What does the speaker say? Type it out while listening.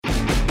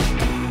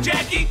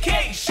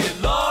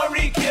Cation,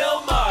 Laurie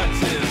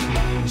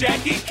Kilmartin.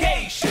 Jackie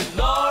Cation,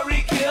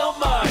 Laurie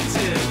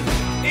Kilmartin.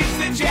 It's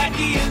the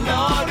Jackie and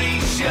Laurie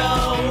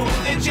Show.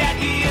 The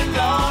Jackie and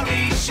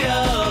Laurie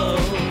Show.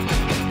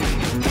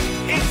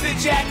 It's the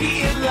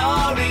Jackie and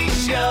Laurie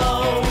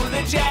Show.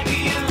 The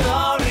Jackie and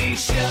Laurie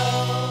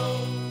Show.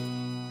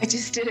 I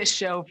just did a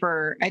show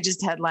I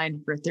just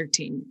headlined for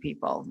 13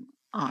 people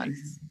on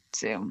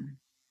Zoom.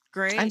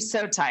 Great. I'm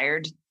so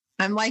tired.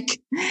 I'm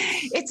like,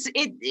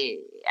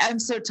 I'm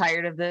so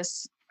tired of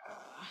this.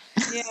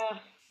 Yeah.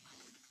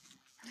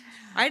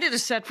 I did a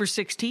set for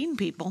 16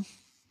 people.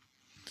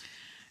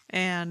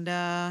 And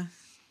it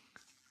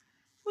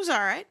was all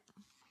right.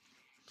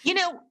 10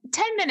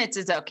 minutes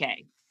is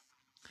okay.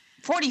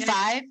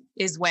 45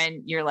 is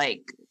when you're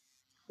like,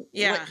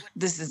 yeah,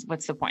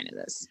 what's the point of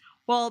this?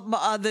 Well,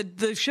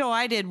 the show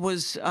I did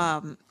was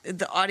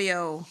the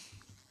audio,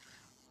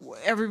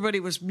 everybody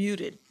was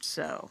muted.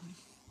 So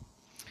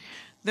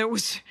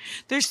there's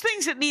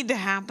things that need to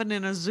happen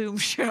in a Zoom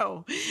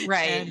show.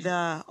 Right. And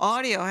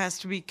audio has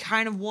to be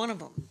kind of one of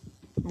them.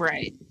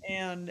 Right.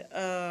 And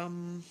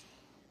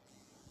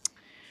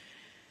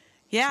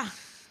yeah,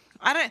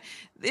 I don't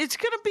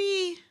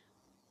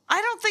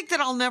think that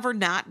I'll never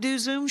not do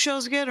Zoom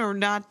shows again or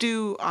not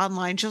do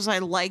online shows. I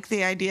like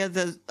the idea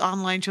that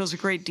online shows a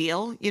great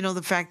deal.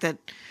 The fact that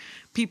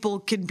people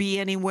can be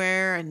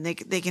anywhere and they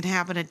can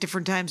happen at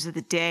different times of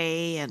the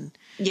day. And,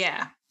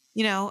 yeah,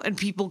 and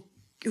people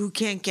who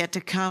can't get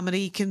to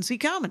comedy can see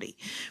comedy.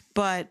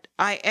 But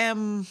I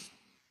am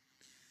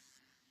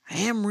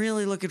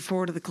really looking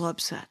forward to the club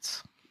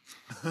sets.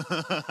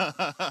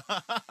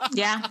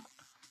 Yeah.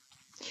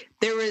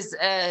 There was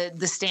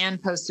the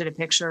Stand posted a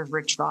picture of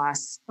Rich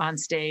Voss on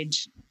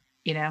stage,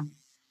 in a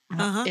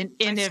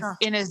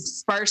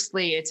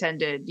sparsely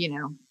attended,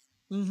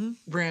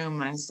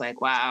 room. I was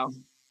like, wow.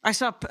 I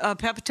saw a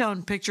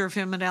Pepitone picture of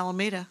him at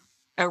Alameda.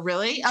 Oh,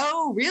 really?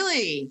 Oh,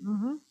 really?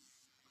 Mm-hmm.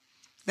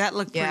 That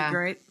looked pretty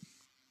great.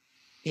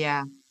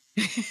 Yeah.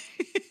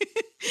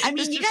 I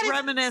mean, you got to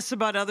reminisce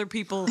about other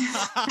people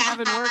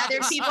having worked. Other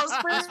people's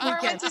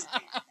performances.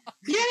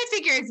 You got to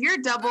figure if you're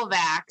double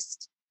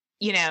vaxxed,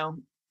 Yeah,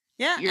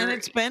 and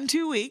it's been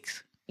 2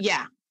 weeks.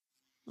 Yeah.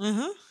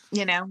 Mm-hmm.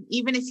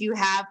 Even if you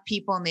have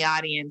people in the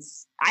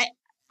audience, I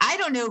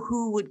don't know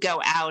who would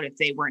go out if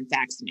they weren't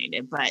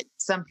vaccinated, but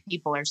some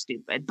people are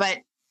stupid. But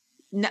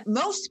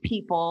most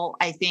people,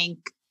 I think,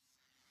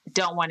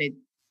 don't want to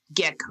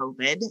get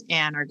COVID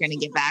and are going to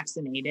get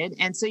vaccinated.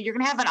 And so you're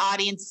going to have an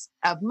audience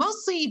of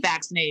mostly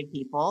vaccinated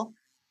people.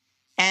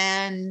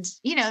 And,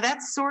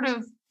 that's sort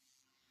of,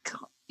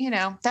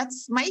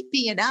 that's might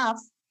be enough.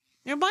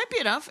 It might be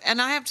enough.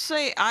 And I have to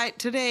say,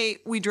 today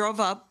we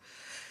drove up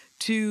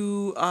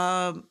to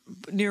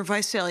near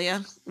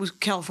Visalia,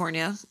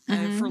 California,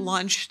 for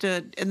lunch.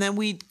 And then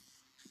we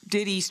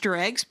did Easter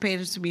eggs,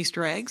 painted some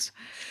Easter eggs,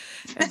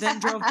 and then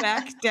drove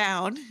back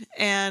down.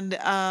 And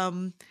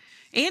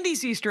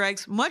Andy's Easter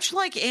eggs, much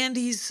like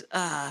Andy's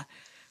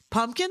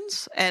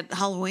pumpkins at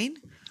Halloween.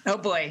 Oh,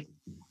 boy.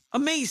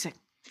 Amazing.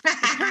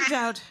 It turns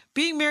out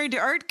being married to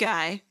Art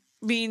Guy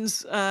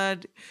means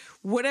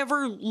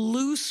whatever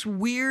loose,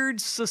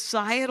 weird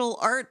societal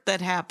art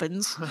that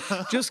happens,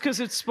 just because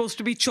it's supposed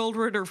to be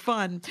children or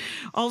fun,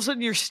 all of a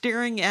sudden you're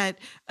staring at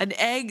an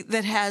egg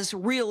that has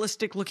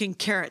realistic-looking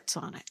carrots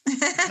on it.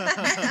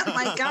 Oh,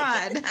 my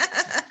God.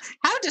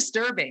 How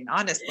disturbing,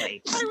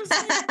 honestly. I was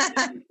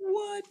like,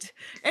 what?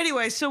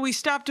 Anyway, so we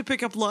stopped to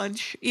pick up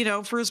lunch,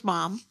 for his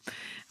mom,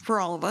 for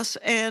all of us,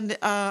 and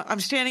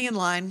I'm standing in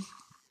line,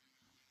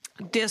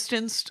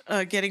 distanced,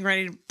 getting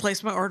ready to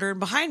place my order, and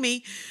behind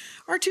me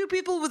are two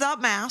people without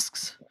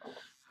masks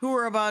who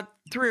are about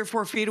 3 or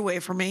 4 feet away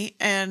from me.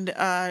 And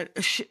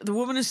the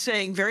woman is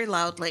saying very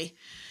loudly,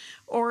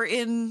 or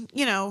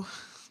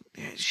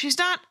she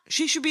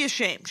should be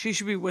ashamed. She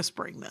should be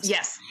whispering this.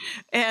 Yes.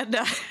 And,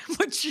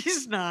 but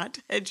she's not.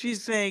 And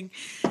she's saying,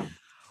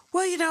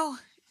 well,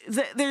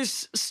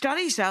 there's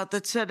studies out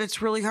that said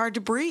it's really hard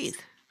to breathe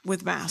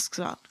with masks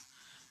on.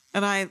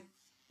 And I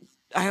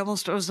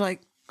was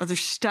like, are there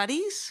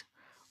studies?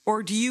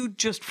 Or do you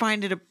just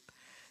find it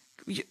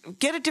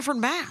get a different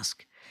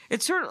mask?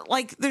 It's sort of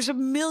like there's a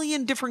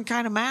million different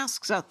kind of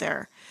masks out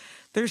there.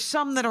 There's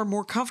some that are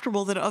more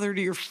comfortable than other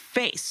to your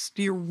face,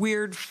 to your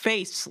weird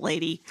face,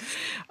 lady.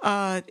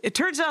 It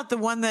turns out the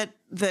one that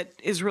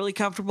is really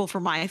comfortable for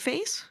my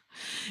face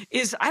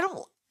is I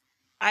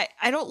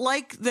don't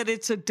like that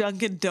it's a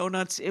Dunkin'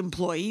 Donuts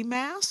employee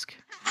mask.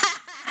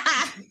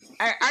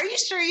 Are you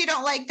sure you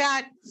don't like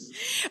that?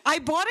 I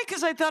bought it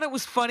because I thought it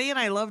was funny, and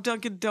I love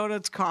Dunkin'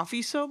 Donuts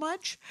coffee so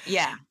much.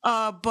 Yeah.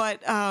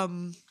 But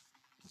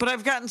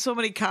I've gotten so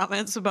many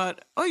comments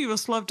about, oh, you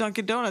must love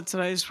Dunkin' Donuts,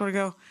 and I just want to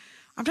go,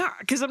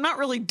 I'm not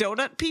really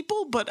donut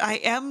people, but I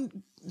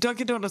am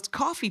Dunkin' Donuts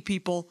coffee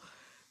people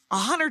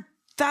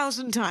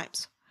 100,000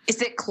 times.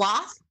 Is it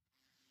cloth?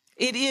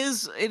 It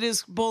is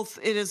both.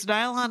 It is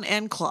nylon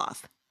and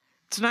cloth.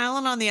 It's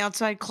nylon on the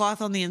outside,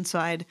 cloth on the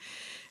inside.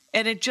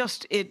 And it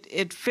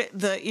fit,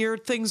 the ear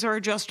things are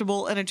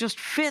adjustable, and it just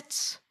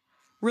fits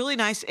really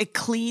nice. It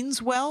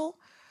cleans well.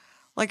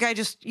 Like I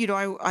just,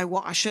 I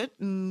wash it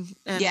and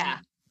Yeah.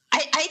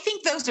 I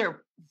think those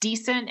are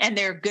decent and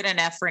they're good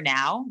enough for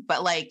now.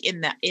 But like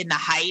in the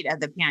height of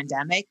the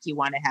pandemic, you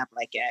want to have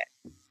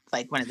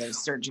like one of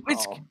those surgical.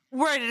 It's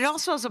right. It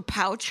also has a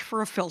pouch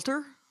for a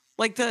filter.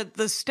 Like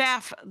the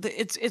staff,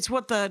 it's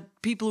what the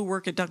people who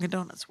work at Dunkin'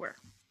 Donuts wear.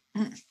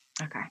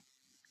 Okay.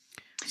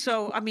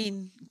 So I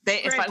mean,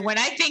 when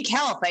I think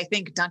health, I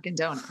think Dunkin'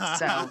 Donuts.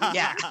 So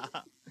yeah.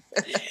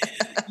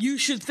 You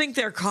should think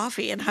their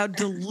coffee and how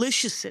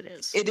delicious it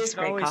is. It is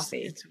great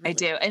coffee. I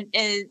do. And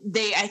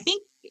I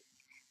think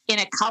in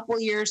a couple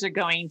years are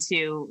going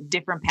to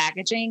different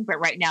packaging, but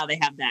right now they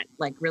have that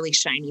like really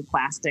shiny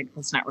plastic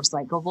that's not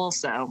recyclable.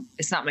 So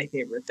it's not my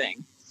favorite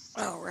thing.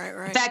 Oh, right.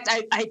 In fact,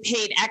 I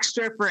paid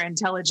extra for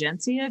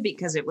Intelligentsia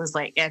because it was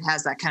like, it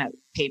has that kind of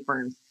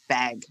paper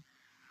bag.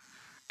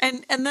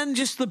 And then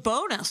just the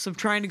bonus of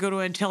trying to go to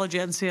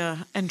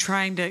Intelligentsia and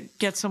trying to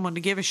get someone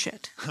to give a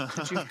shit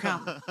that you've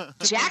come.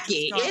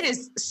 Jackie, it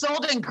is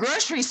sold in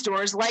grocery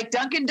stores like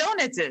Dunkin'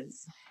 Donuts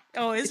is.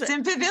 Oh, is it? It's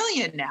in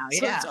Pavilion now.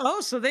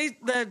 So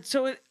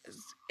Yeah.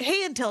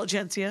 Hey,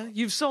 Intelligentsia,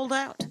 you've sold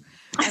out.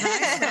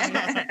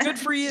 Good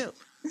for you.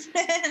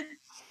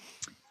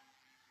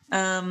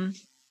 So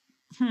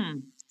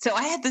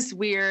I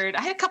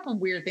had a couple of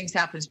weird things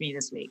happen to me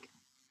this week.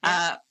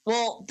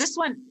 Well, this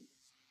one.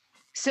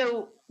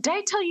 So did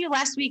I tell you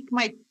last week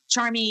my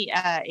Charmy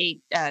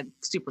ate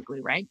super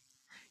glue, right?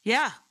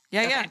 Yeah.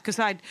 Okay.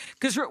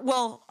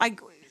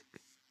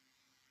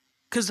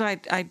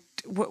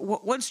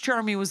 Once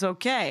Charmy was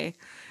okay,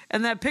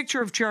 and that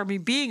picture of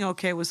Charmy being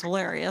okay was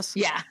hilarious.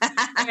 Yeah.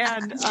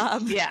 And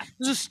it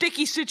was a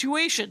sticky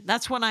situation.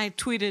 That's when I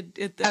tweeted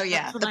it. Oh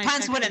yeah, the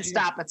puns wouldn't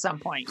stop at some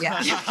point.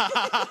 Yeah.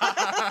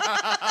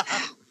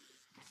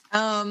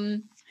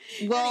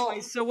 Well,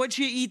 anyway, so what'd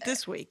you eat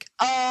this week?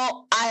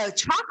 Oh, a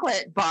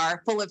chocolate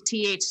bar full of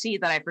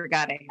THC that I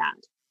forgot I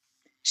had.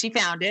 She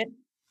found it,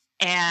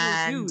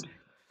 and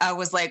I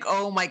was like,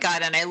 "Oh my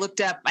god!" And I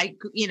looked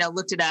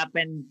it up,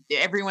 and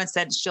everyone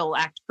said she'll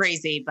act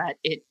crazy, but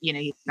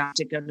you have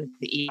to go to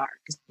the ER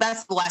because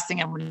that's the last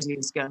thing I want to do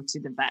is go to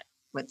the vet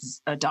with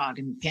a dog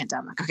in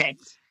pandemic. Okay,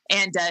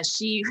 and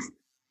she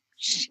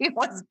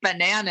was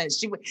bananas.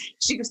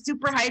 She was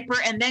super hyper,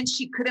 and then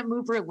she couldn't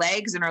move her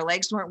legs, and her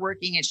legs weren't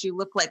working, and she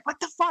looked like, what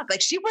the fuck?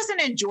 Like she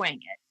wasn't enjoying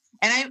it.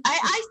 And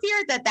I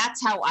fear that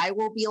that's how I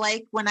will be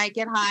like when I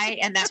get high,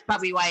 and that's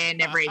probably why I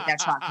never ate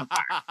that chocolate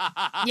bar.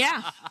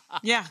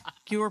 Yeah,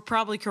 you were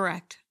probably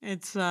correct.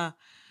 It's but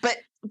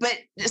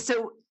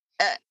so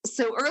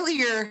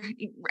earlier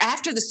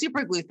after the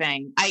super glue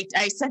thing, I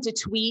sent a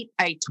tweet.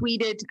 I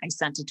tweeted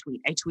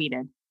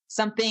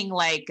something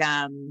like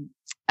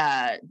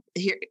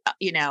here,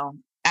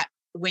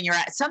 when you're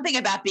at something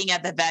about being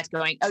at the vet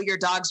going, oh, your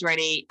dog's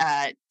ready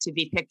to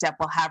be picked up.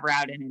 We'll have her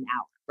out in an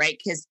hour. Right.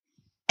 Because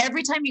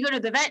every time you go to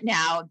the vet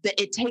now,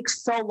 it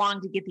takes so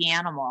long to get the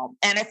animal.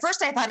 And at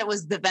first I thought it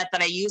was the vet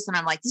that I used. And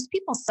I'm like, these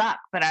people suck,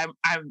 but I'm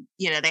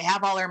they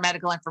have all their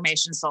medical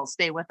information. So I'll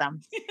stay with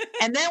them.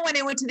 And then when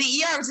I went to the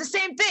ER, it was the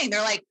same thing.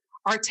 They're like,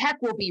 our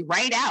tech will be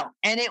right out.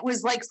 And it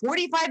was like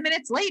 45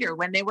 minutes later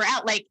when they were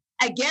out, like,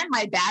 again,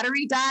 my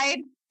battery died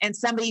and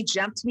somebody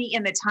jumped me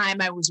in the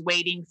time I was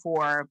waiting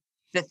for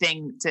the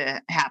thing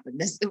to happen.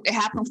 It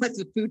happened with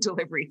the food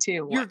delivery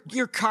too.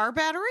 Your car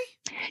battery?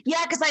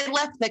 Yeah, because I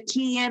left the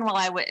key in while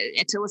I went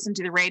to listen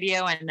to the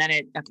radio, and then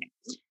okay.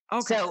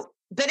 So,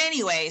 but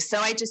anyway, so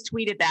I just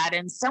tweeted that,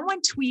 and someone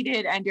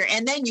tweeted under,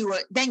 and then you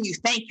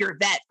thank your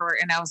vet for,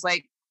 and I was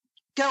like,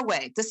 go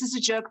away. This is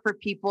a joke for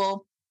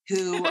people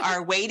who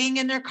are waiting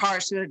in their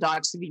cars for their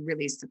dogs to be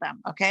released to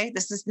them. Okay,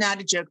 this is not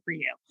a joke for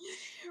you.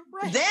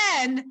 Right.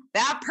 Then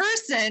that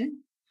person,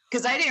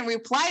 because I didn't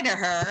reply to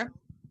her.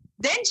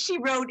 Then she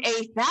wrote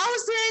a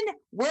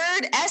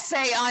 1,000-word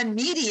essay on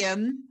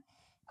Medium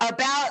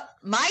about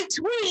my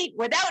tweet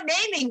without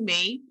naming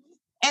me.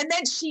 And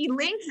then she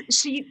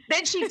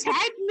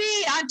tagged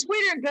me on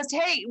Twitter and goes,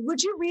 hey,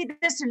 would you read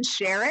this and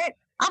share it?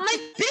 I'm like,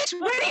 bitch,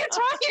 what are you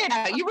talking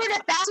about? You wrote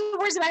 1,000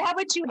 words about how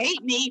much you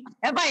hate me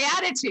and my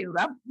attitude.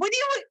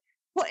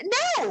 What?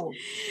 No.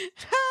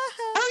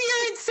 Oh,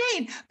 you're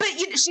insane. But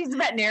she's a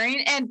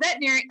veterinarian, and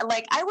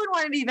like, I wouldn't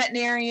want to be a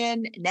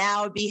veterinarian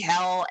now. It'd be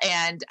hell.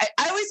 And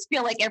I always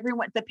feel like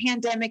the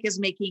pandemic is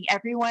making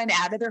everyone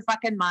out of their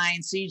fucking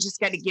mind. So you just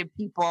got to give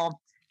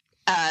people,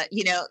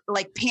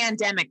 like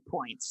pandemic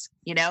points,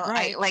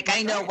 right.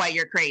 I know why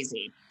you're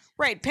crazy.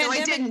 Right. Pandemic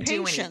so I didn't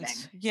patience. Do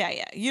anything.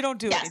 Yeah. You don't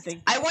do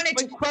anything. I wanted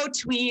to quote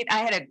tweet.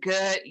 I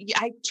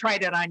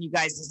tried it on you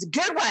guys. It's a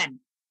good one.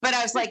 But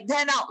I was like,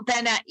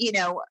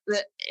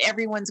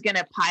 everyone's going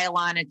to pile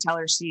on and tell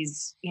her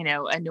she's,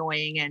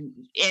 annoying.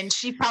 And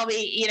she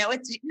probably,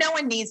 no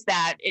one needs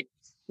that.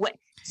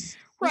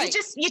 Right.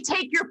 You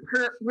take your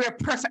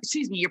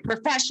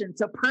profession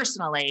so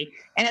personally.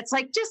 And it's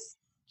like, just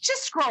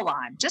scroll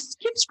on, just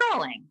keep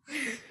scrolling,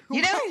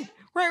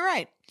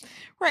 Right.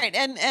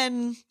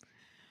 And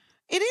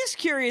it is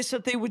curious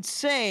that they would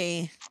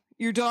say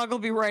your dog will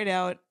be right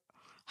out.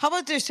 How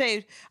about they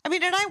say, and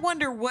I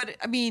wonder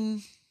if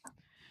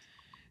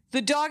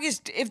the dog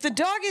is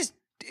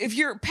if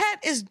your pet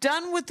is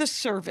done with the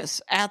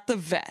service at the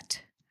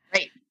vet,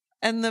 Right.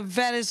 and the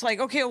vet is like,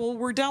 okay, well,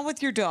 we're done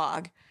with your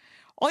dog.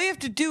 All you have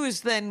to do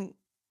is then,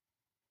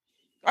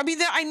 I mean,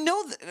 I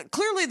know that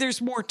clearly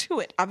there's more to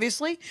it,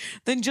 obviously,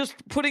 than just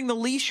putting the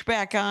leash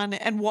back on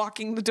and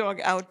walking the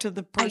dog out to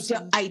the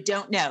person. I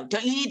don't know.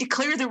 Don't you need to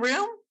clear the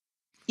room?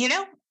 You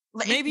know,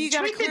 Maybe you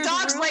gotta treat clear the the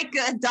dogs room. like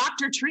a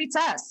doctor treats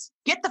us.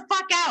 Get the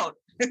fuck out.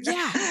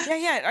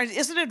 Yeah.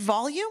 Isn't it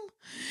volume?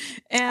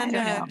 And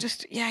don't know.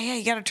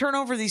 you got to turn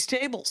over these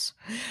tables.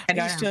 I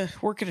don't used to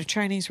work at a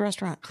Chinese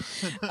restaurant.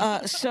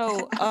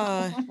 So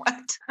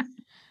What?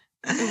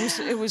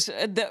 it was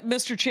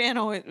Mr.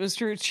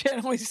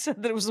 Chano, he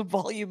said that it was a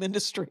volume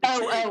industry.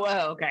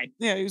 Oh, okay.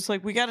 Yeah, he was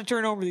like, we got to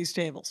turn over these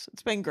tables.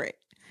 It's been great.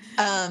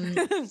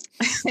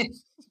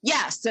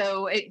 Yeah.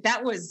 So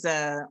that was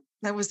fun.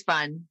 That was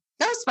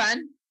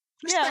fun.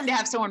 It's fun to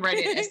have someone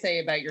write an essay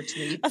about your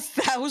tweet.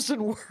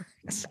 1,000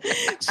 words.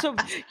 So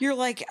you're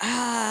like,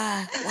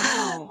 wow.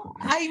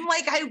 I'm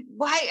like,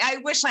 I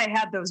wish I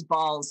had those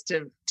balls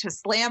to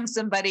slam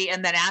somebody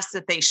and then ask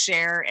that they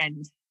share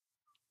and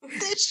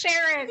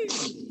share it.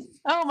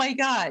 Oh my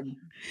God.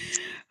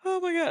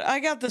 I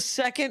got the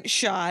second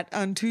shot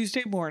on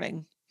Tuesday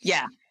morning.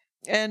 Yeah.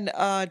 And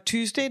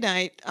Tuesday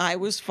night, I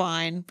was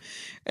fine.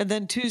 And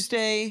then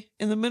Tuesday,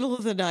 in the middle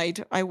of the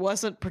night, I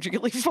wasn't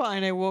particularly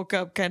fine. I woke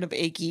up kind of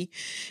achy.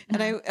 And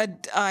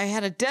I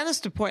had a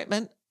dentist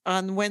appointment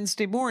on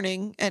Wednesday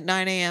morning at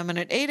 9 a.m. And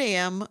at 8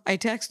 a.m., I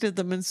texted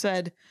them and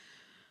said,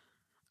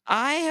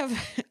 I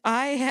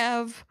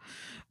have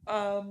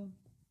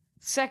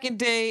second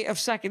day of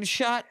second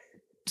shot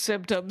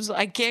symptoms.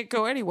 I can't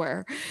go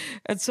anywhere.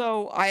 And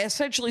so I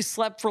essentially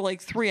slept for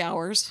like 3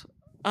 hours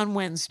on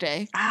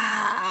Wednesday.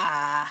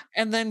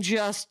 And then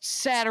just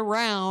sat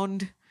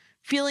around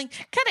feeling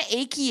kind of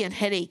achy and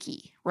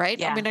headachy, right?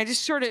 Yeah. I mean,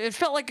 it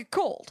felt like a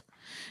cold.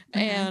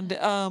 And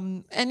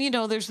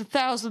there's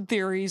 1,000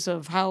 theories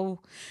of how,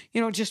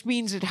 it just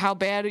means that how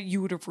bad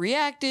you would have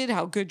reacted,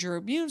 how good your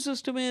immune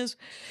system is.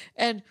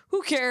 And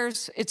who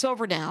cares? It's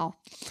over now.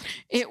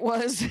 It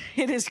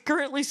is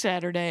currently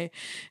Saturday.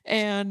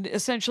 And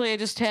essentially I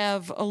just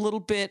have a little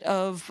bit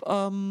of,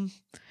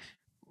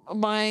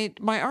 my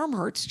arm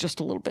hurts just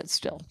a little bit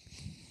still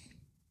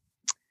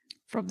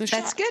from the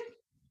shot. That's good.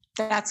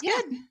 That's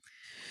good.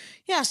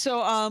 Yeah. So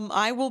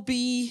I will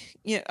be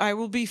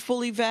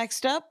fully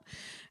vaxxed up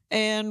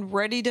and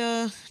ready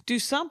to do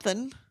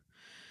something.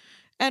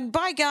 And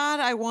by God,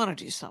 I want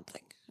to do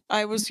something.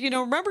 I was,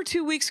 remember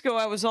 2 weeks ago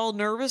I was all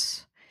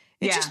nervous.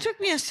 It just took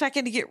me a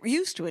second to get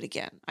used to it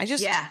again.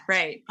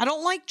 Right. I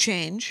don't like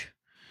change.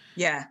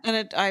 Yeah.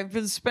 And I've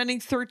been spending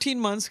 13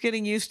 months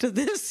getting used to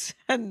this.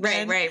 And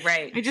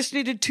Right. I just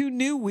needed 2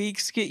 new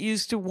weeks to get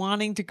used to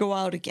wanting to go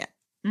out again.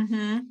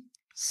 Mm-hmm.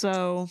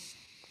 So.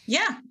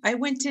 Yeah. I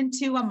went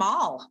into a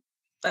mall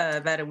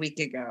about a week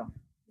ago.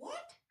 What?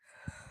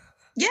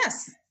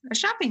 Yes. A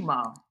shopping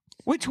mall.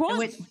 Which one?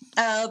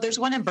 There's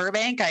one in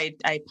Burbank.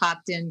 I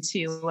popped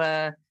into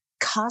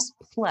Cost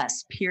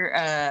Plus,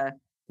 pure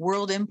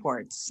World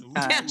Imports,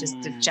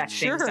 just to check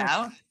things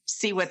out,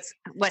 see what's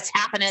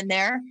happening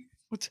there.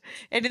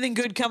 Anything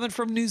good coming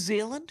from New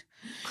Zealand?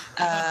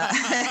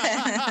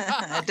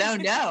 I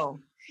don't know.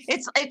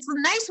 It's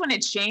nice when a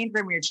chain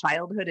from your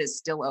childhood is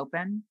still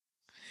open.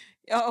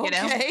 Oh,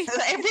 okay.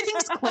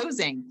 Everything's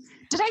closing.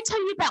 Did I tell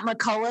you about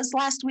McCullough's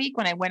last week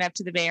when I went up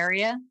to the Bay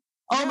Area?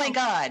 Oh my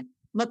God.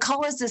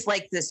 McCullough's is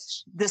like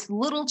this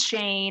little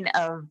chain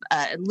of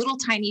little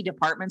tiny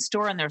department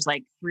store, and there's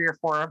like 3 or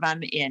 4 of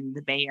them in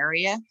the Bay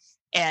Area.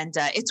 And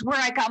it's where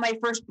I got my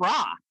first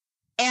bra.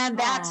 And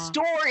that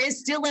store is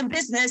still in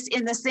business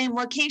in the same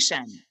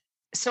location.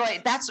 So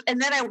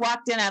and then I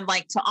walked in, I'm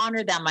like, to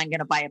honor them, I'm going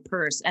to buy a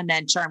purse. And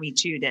then Charmy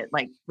chewed it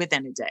like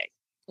within a day.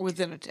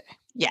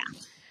 Yeah.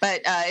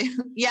 But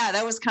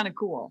that was kind of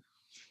cool.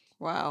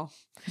 Wow.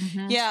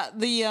 Mm-hmm. Yeah.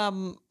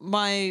 The,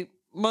 my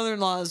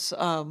mother-in-law's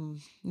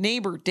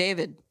neighbor,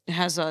 David,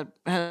 has an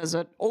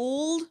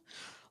old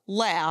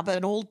lab,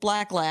 an old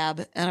black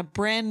lab, and a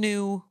brand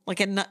new, like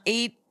 3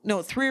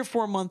 or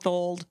 4 month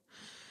old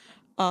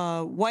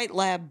white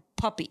lab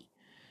puppy.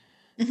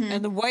 Mm-hmm.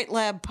 And the white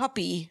lab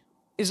puppy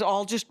is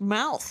all just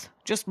mouth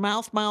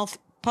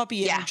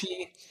puppy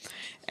energy.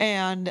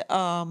 And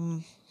I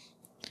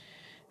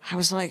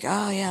was like,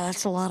 oh yeah,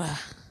 that's a lot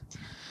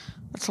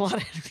of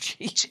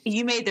energy.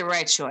 You made the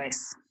right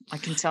choice. I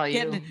can tell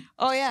you.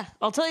 Oh yeah,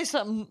 I'll tell you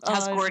something.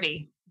 How's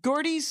Gordy?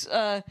 Gordy's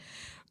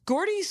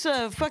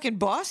fucking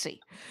bossy.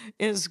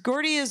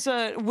 Gordy is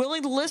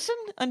willing to listen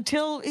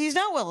until he's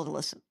not willing to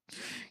listen.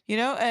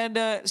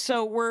 And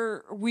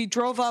so we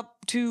drove up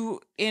to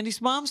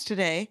Andy's mom's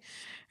today,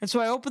 and so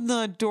I opened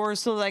the door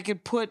so that I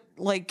could put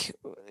like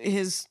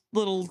his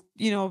little,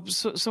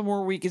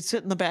 somewhere we could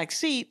sit in the back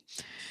seat,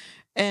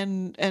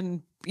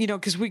 and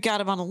because we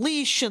got him on a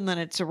leash, and then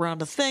it's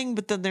around a thing,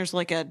 but then there's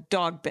like a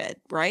dog bed,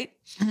 right?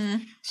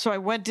 Mm-hmm. So I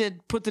went to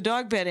put the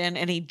dog bed in,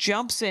 and he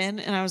jumps in,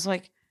 and I was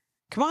like,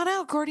 "Come on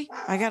out, Gordy.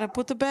 I got to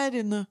put the bed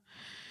in the."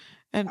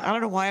 And I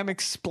don't know why I'm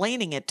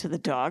explaining it to the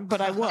dog,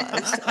 but I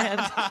was. And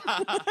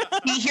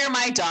You hear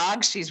my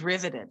dog? She's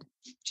riveted.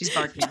 She's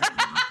barking right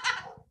now.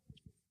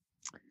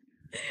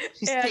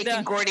 She's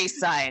taking Gordy's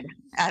side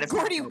out of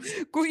Gordy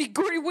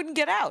wouldn't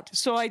get out.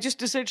 So I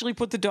just essentially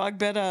put the dog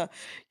bed,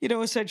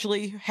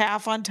 essentially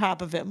half on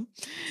top of him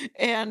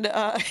and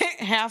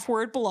half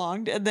where it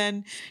belonged. And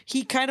then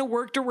he kind of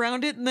worked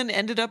around it and then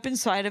ended up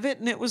inside of it.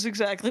 And it was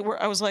exactly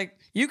where I was like,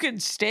 you can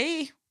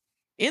stay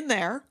in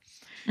there,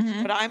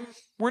 but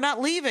we're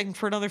not leaving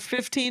for another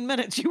 15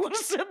 minutes. You want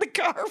to sit in the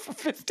car for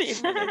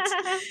 15 minutes.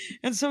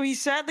 And so he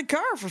sat in the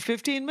car for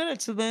 15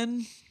 minutes and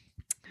then.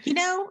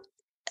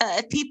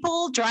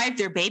 People drive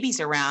their babies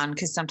around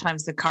because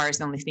sometimes the car is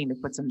the only thing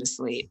that puts them to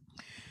sleep.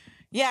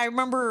 Yeah, I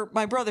remember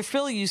my brother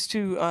Phil used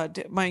to,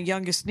 my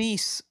youngest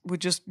niece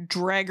would just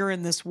drag her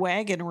in this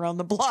wagon around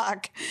the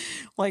block.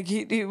 Like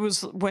it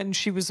was when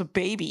she was a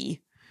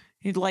baby.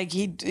 He'd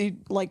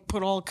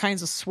put all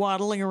kinds of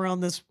swaddling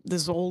around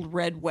this old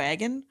red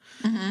wagon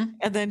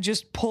and then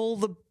just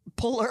pull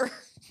her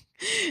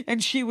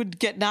and she would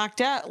get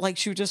knocked out. Like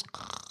she would just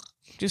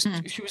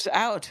she was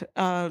out.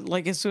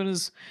 Like as soon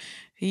as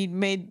he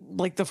made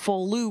like the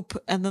full loop,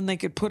 and then they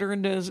could put her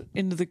into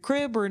the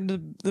crib or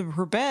into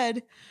her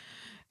bed,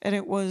 and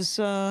it was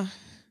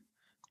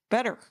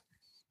better.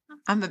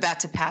 I'm about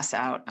to pass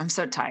out. I'm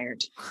so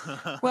tired.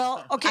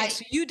 Well, okay,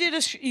 so you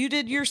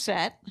did your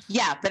set.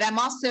 Yeah, but I'm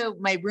also,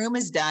 my room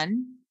is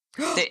done.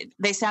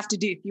 They have to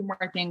do a few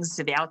more things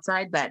to the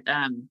outside, but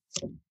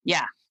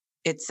yeah,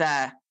 it's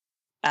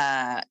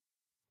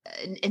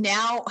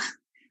now.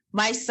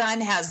 My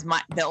son has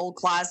the old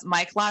closet,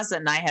 my closet,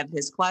 and I have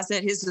his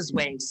closet. His is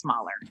way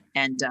smaller,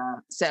 and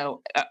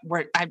so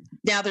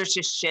now there's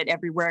just shit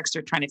everywhere because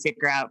they're trying to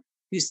figure out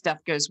whose stuff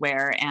goes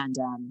where and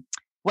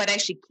what I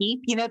should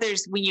keep.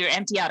 There's when you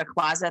empty out a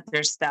closet,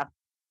 there's stuff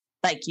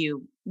like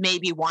you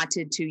maybe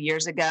wanted 2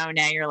 years ago.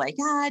 Now you're like,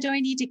 do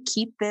I need to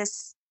keep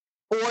this,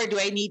 or do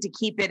I need to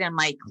keep it in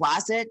my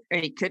closet,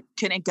 or couldn't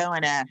it go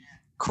in a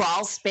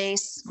crawl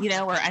space,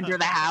 or under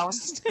the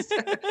house?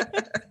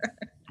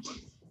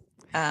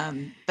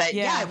 But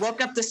yeah, I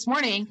woke up this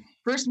morning.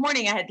 First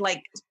morning, I had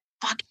like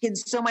fucking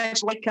so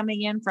much light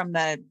coming in from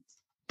the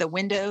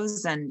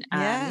windows, and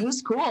it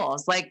was cool.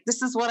 It's like,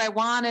 this is what I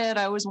wanted.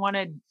 I always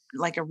wanted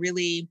like a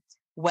really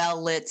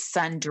well lit,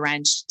 sun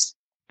drenched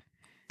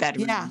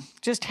bedroom. Yeah,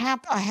 just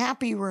a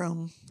happy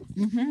room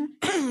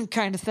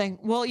kind of thing.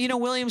 Well,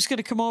 William's going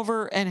to come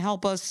over and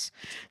help us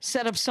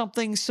set up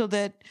something so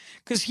that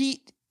because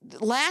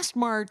last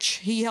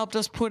March he helped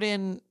us put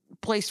in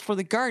place for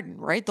the garden,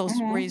 right? Those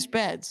raised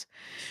beds.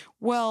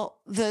 Well,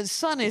 the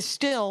sun is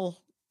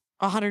still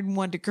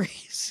 101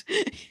 degrees.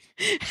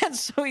 And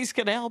so he's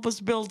going to help us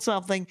build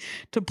something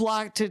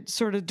to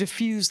sort of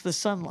diffuse the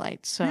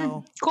sunlight.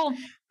 So cool.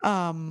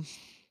 And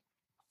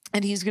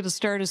he's going to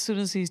start as soon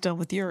as he's done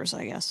with yours,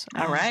 I guess.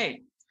 All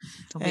right.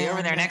 He'll be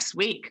over there next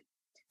week.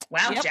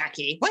 Wow, yep.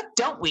 Jackie, what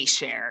don't we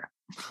share?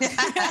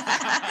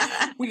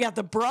 We got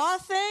the bra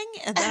thing,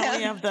 and then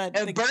we have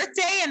the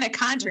birthday and a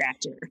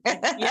contractor.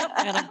 Yep,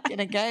 and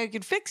a guy who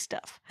can fix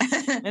stuff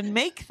and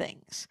make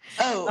things.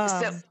 So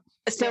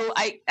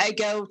I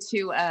go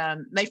to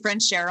my friend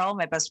Cheryl,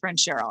 my best friend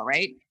Cheryl,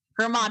 right?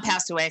 Her mom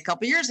passed away a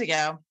couple years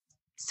ago.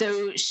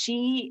 So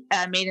she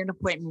made an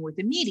appointment with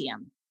a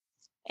medium.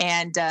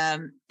 And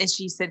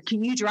she said,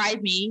 can you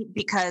drive me?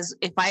 Because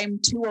if I'm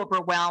too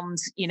overwhelmed,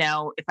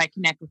 if I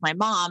connect with my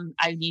mom,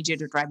 I need you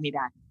to drive me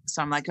back.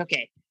 So I'm like,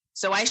 okay.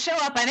 So I show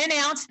up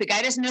unannounced. The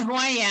guy doesn't know who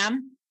I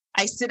am.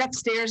 I sit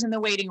upstairs in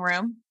the waiting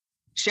room.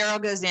 Cheryl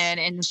goes in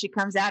and she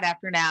comes out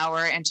after an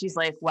hour and she's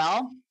like,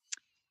 well,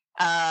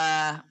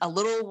 a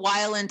little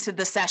while into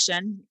the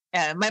session,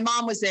 my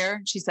mom was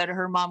there. She said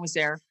her mom was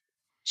there.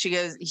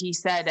 He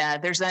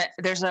said,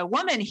 there's a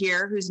woman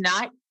here who's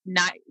not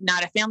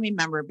a family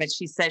member, but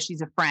she says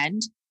she's a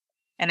friend.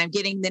 And I'm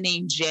getting the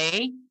name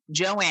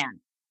Joanne.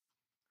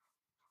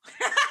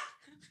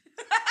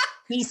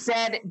 He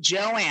said,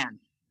 Joanne.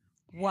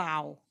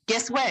 Wow.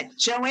 Guess what?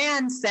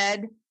 Joanne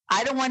said,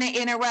 I don't want to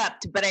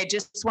interrupt, but I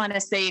just want to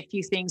say a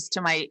few things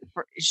to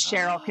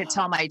Cheryl could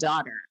tell my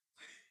daughter.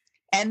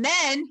 And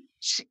then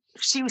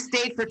she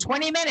stayed for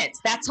 20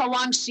 minutes. That's how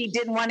long she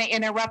didn't want to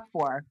interrupt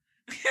for.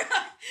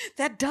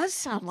 That does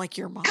sound like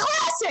your mom.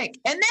 Classic.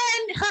 And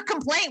then her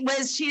complaint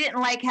was she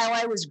didn't like how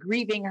I was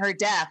grieving her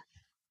death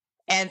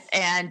and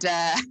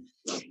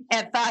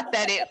thought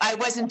that I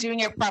wasn't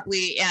doing it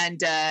properly.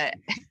 And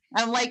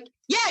I'm like,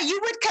 yeah, you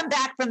would come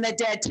back from the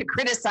dead to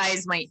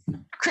criticize my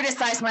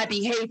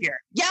behavior.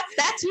 Yep,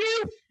 that's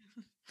you.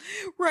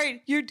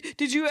 Right.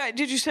 Did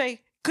you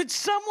say, could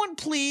someone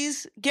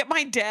please get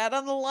my dad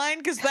on the line?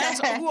 Because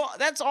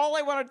that's all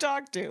I want to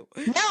talk to.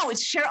 No,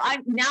 it's Cheryl. I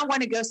now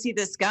want to go see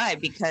this guy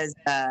because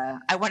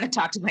I want to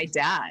talk to my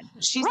dad.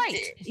 She's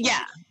right.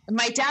 Yeah.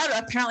 My dad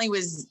apparently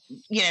was,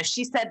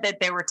 she said that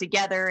they were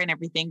together and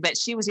everything, but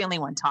she was the only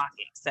one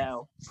talking.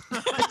 So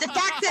but the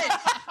fact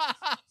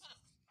that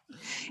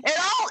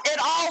it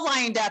all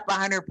lined up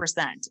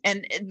 100%.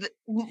 And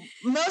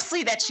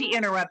mostly that she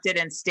interrupted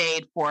and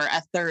stayed for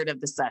a third of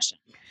the session.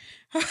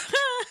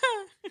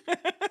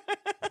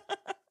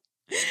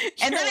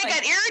 And then You're I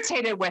got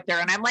irritated with her,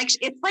 and I'm like,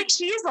 it's like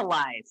she is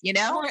alive, you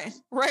know?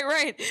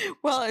 Right.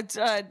 Well, it's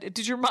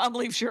did your mom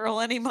leave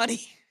Cheryl any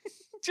money?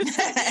 Just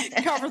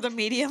to cover the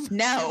medium?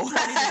 No.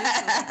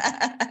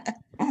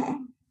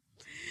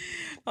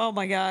 Oh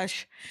my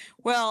gosh.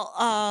 Well,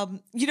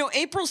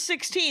 April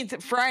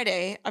 16th,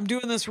 Friday, I'm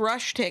doing this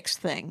Rush Takes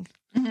thing.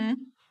 Mhm.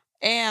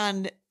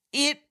 And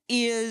it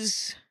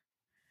is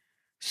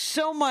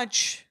so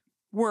much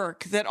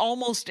work that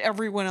almost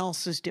everyone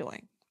else is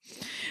doing.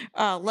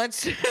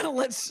 Let's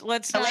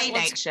The late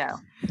night show.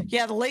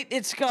 Yeah,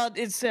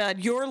 it's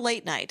Your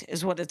Late Night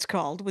is what it's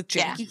called with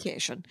Jackie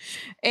Cation.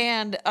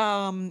 And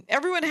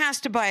everyone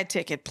has to buy a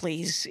ticket,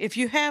 please. If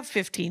you have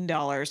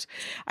 $15,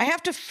 I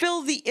have to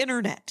fill the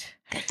internet.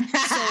 So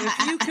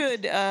if you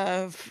could,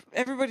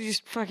 everybody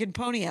just fucking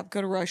pony up,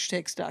 go to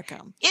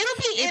rushtakes.com.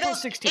 It'll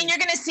 16th. and you're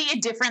going to see a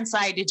different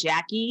side to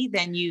Jackie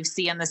than you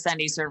see on the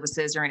Sunday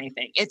services or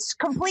anything. It's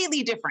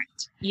completely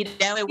different. You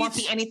know, it won't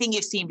be anything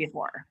you've seen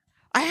before.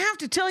 I have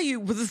to tell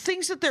you, the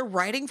things that they're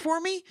writing for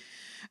me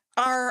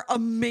are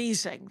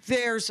amazing.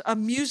 There's a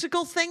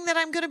musical thing that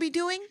I'm going to be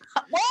doing.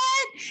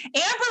 What?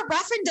 Amber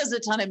Ruffin does a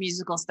ton of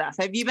musical stuff.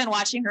 Have you been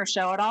watching her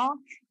show at all?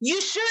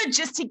 You should,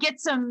 just to get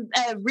some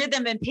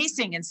rhythm and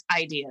pacing and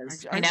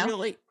ideas. I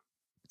really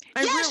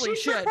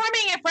she's should.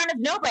 performing in front of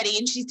nobody,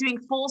 and she's doing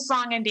full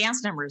song and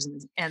dance numbers.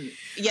 And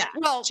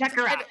well, check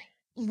her out.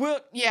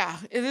 Well, yeah,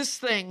 this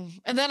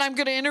thing. And then I'm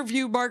going to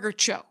interview Margaret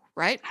Cho,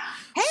 right?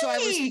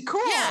 Hey,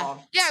 cool.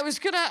 Yeah, I was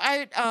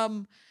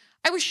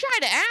I was shy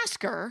to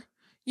ask her,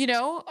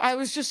 I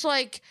was just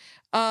like,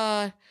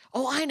 I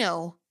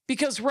know,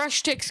 because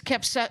Rush Ticks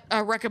kept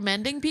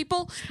recommending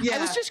people. Yeah. I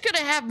was just going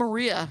to have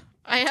Maria.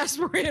 I asked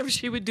Maria if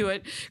she would do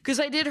it because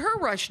I did her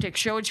Rush Ticks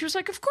show, and she was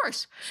like, of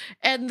course.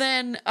 And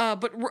then,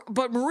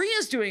 but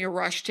Maria's doing a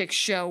Rush Ticks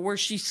show where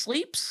she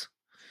sleeps.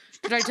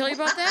 Did I tell you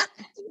about that?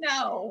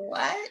 No,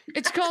 what?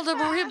 It's called a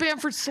Maria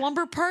Bamford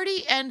Slumber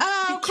Party, and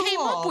we came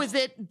up with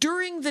it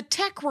during the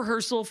tech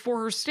rehearsal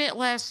for her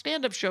last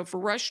stand-up show for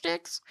Rush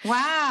Ticks.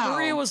 Wow.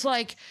 Maria was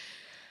like,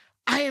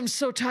 I am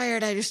so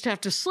tired, I just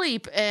have to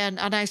sleep. And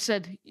I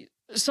said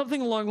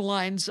something along the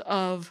lines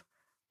of,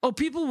 oh,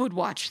 people would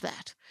watch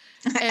that.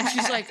 And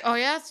she's like, oh,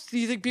 yeah? Do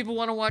you think people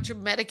want to watch a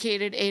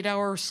medicated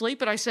 8-hour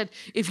sleep? And I said,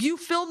 if you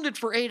filmed it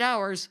for 8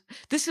 hours,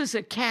 this is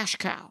a cash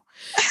cow.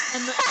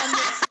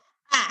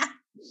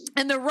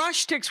 And the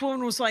Rush Ticks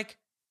woman was like,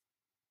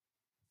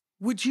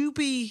 would you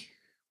be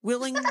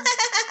willing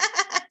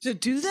to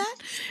do that?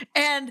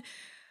 And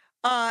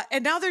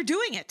now they're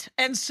doing it.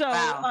 And so,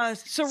 wow.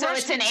 So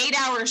it's an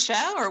 8-hour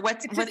show, or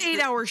what's an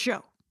 8-hour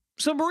show.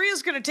 So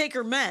Maria's going to take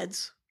her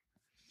meds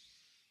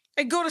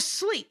and go to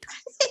sleep.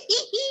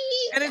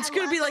 And it's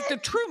going to be like the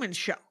Truman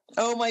Show.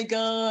 Oh my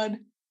God.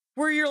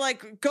 Where you're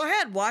like, go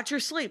ahead, watch her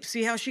sleep,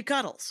 see how she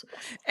cuddles.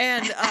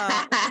 And with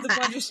a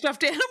bunch of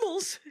stuffed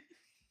animals.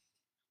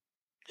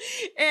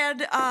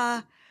 And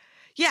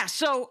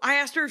so I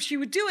asked her if she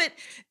would do it.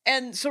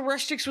 And so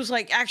Rush Ticks was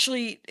like,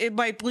 actually, it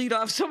might bleed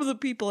off some of the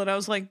people. And I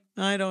was like,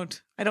 I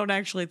don't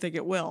actually think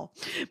it will.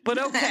 But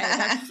okay,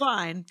 that's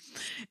fine.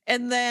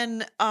 And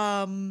then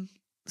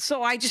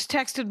so I just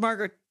texted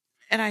Margaret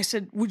and I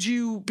said, would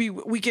you be,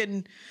 we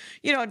can,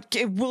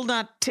 it will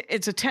not,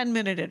 it's a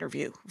 10-minute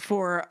interview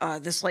for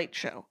this late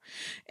show.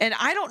 And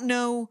I don't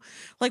know,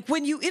 like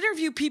when you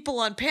interview people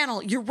on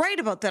panel, you're right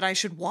about that. I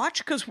should watch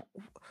because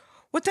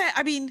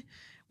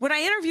when I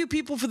interview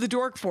people for the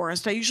Dork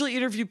Forest, I usually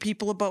interview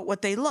people about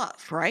what they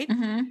love, right?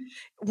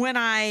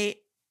 Mm-hmm.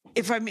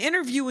 If I'm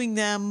interviewing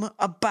them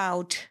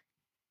about,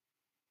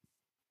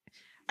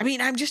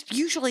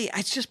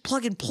 it's just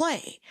plug and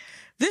play.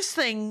 This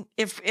thing,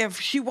 if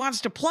she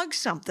wants to plug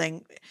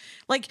something,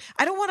 like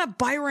I don't want to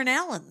Byron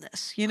Allen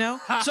this,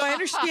 So I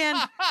understand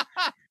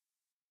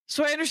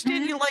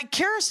you like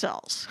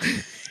carousels.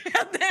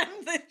 And then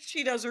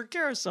she does her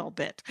carousel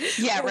bit.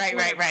 Yeah,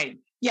 right.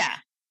 Yeah.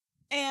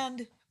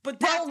 But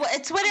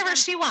it's whatever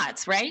she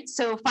wants, right?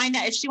 So find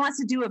out if she wants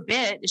to do a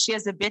bit, if she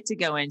has a bit to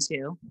go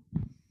into.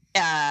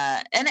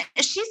 And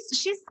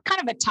she's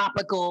kind of a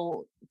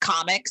topical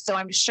comic, so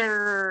I'm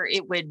sure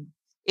it wouldn't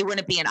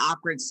be an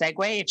awkward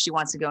segue if she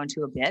wants to go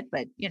into a bit,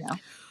 but No,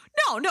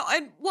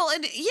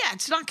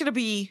 it's not going to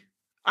be.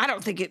 I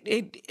don't think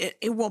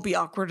it won't be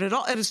awkward at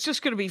all, and it's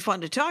just going to be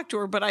fun to talk to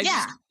her. But I'm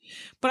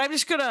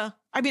just gonna.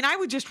 I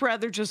would just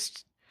rather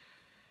just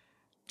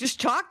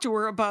talk to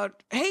her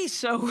about, hey,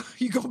 so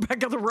you go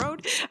back on the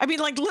road?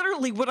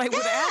 Literally what I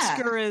would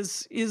ask her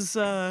is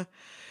so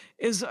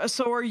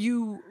are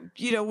you,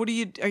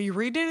 are you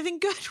reading anything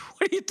good?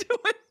 What are you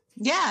doing?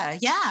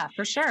 Yeah,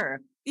 for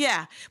sure.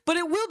 Yeah, but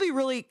it will be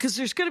really, because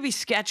there's going to be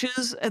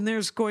sketches and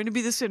there's going to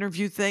be this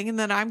interview thing, and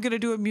then I'm going to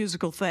do a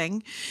musical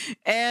thing,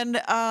 and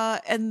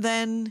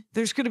then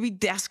there's going to be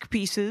desk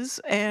pieces,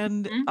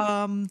 and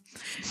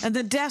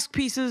the desk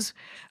pieces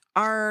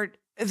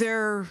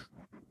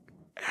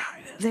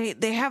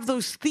they have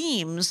those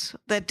themes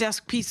that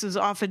desk pieces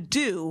often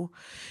do.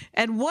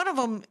 And one of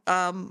them,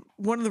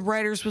 one of the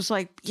writers was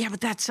like, yeah,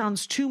 but that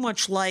sounds too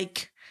much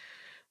like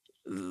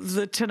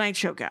the Tonight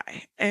Show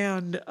guy.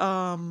 And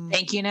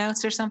Thank you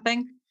notes or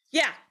something.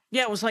 yeah,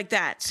 it was like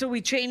that. So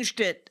we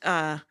changed it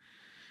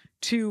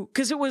to,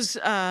 because it was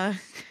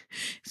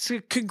so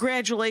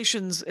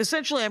congratulations.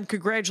 Essentially, I'm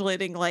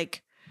congratulating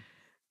like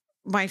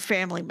my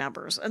family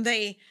members, and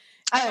they.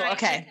 Oh,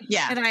 okay,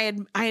 yeah.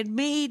 And I had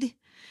made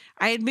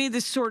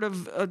this sort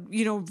of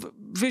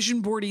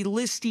vision boardy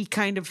listy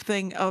kind of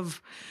thing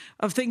of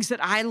things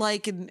that I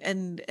like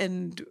and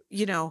and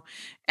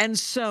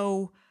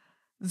so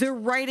they're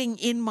writing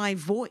in my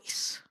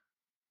voice,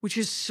 which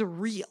is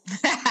surreal.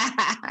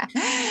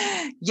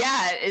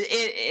 Yeah,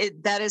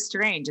 that is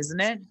strange, isn't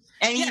it?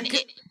 I mean,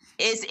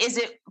 is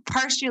it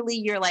partially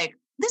you're like,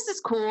 this is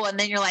cool, and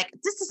then you're like,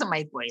 this isn't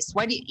my voice.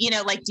 Why do you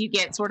do you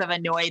get sort of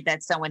annoyed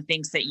that someone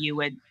thinks that you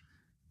would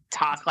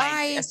talk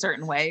like a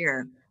certain way?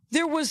 Or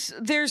there were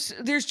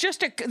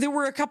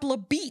a couple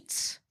of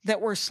beats that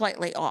were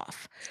slightly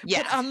off.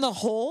 Yeah. But on the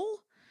whole,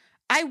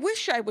 I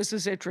wish I was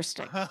as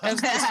interesting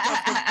as the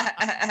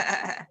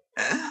stuff.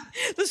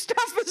 The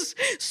stuff is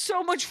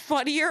so much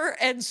funnier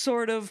and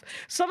sort of,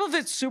 some of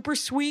it's super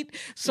sweet.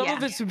 Some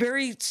of it's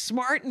very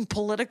smart and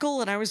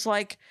political. And I was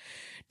like,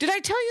 did I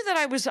tell you that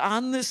I was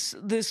on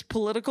this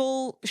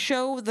political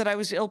show that I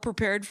was ill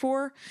prepared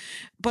for?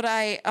 But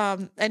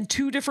and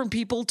two different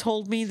people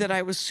told me that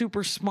I was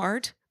super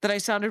smart, that I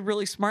sounded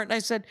really smart. And I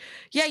said,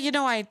 yeah,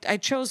 I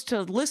chose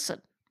to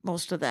listen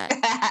most of that.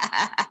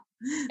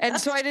 And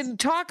so I didn't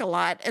talk a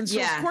lot. And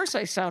so, of course,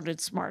 I sounded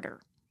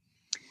smarter.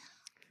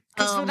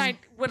 Because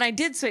when I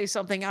did say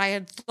something, I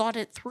had thought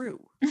it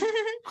through.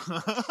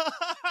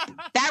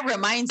 That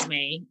reminds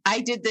me,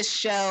 I did this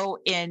show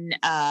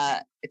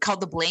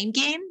called The Blame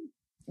Game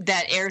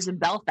that airs in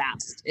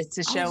Belfast. It's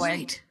a show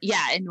in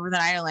Northern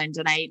Ireland,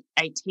 and I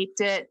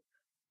taped it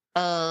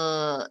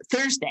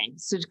Thursday,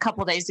 so a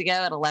couple days ago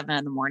at 11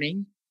 in the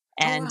morning,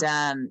 and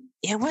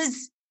it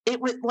was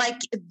like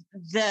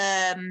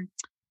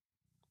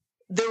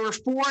there were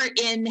 4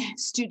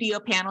 in-studio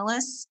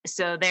panelists,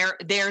 so they're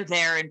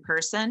there in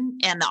person,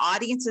 and the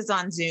audience is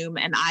on Zoom,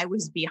 and I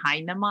was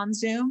behind them on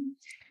Zoom.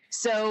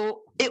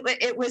 So it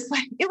was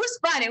fun.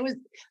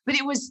 But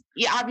it was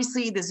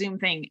obviously the Zoom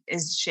thing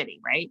is shitty,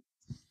 right?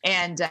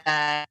 And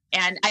I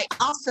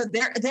also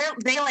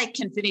they like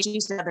can finish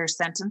each other's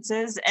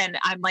sentences, and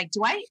I'm like,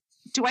 do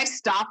I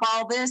stop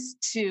all this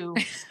to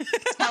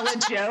tell a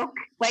joke?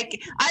 Like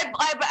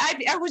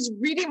I was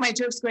reading my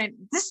jokes going,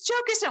 this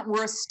joke isn't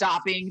worth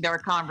stopping their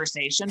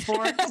conversation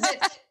for,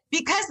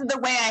 because of the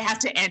way I have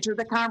to enter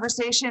the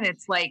conversation.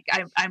 It's like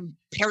I'm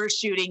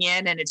parachuting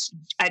in, and it's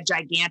a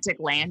gigantic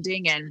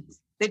landing, and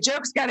the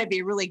joke's got to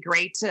be really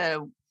great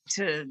to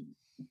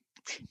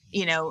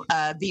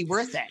be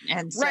worth it.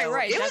 And so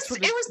right. It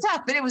was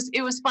tough, but it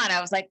was fun.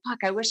 I was like, fuck,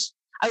 I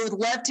would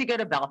love to go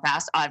to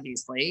Belfast,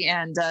 obviously,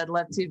 and I'd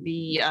love to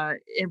be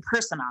in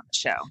person on the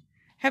show.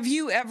 Have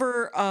you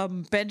ever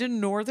been to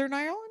Northern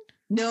Ireland?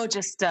 No,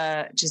 just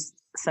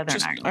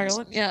Southern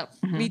Ireland. Yeah,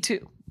 me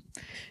too.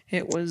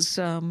 It was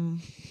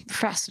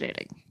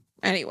fascinating.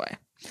 Anyway,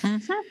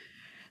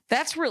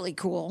 that's really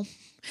cool.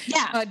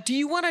 Yeah. Do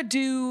you want to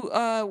do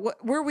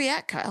where are we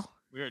at, Kyle?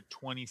 We're at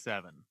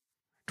 27.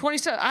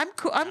 27. I'm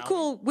cool. I'm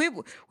cool. We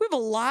have a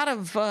lot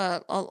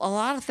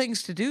of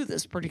things to do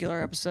this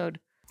particular episode.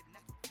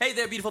 Hey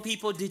there, beautiful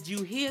people. Did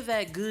you hear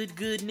that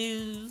good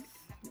news?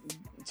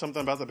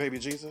 Something about the baby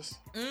Jesus?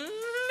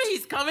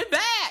 He's coming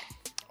back.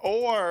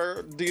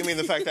 Or do you mean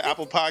the fact that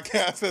Apple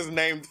Podcasts has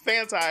named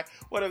Fanti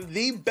one of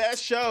the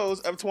best shows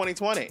of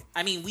 2020?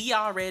 I mean, we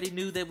already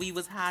knew that we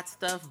was hot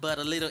stuff, but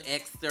a little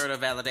external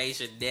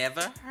validation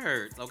never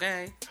hurts,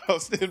 okay?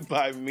 Hosted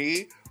by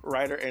me,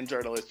 writer and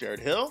journalist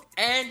Jared Hill.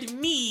 And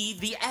me,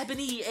 the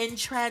ebony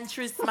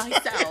enchantress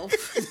myself,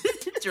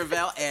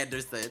 Travell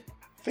Anderson.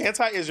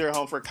 Fanti is your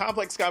home for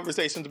complex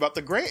conversations about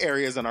the gray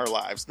areas in our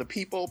lives, the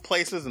people,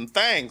 places, and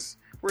things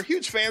we're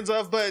huge fans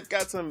of, but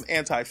got some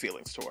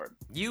anti-feelings toward.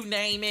 You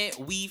name it,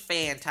 we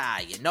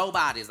Fanti.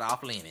 Nobody's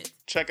off limits.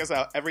 Check us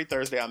out every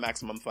Thursday on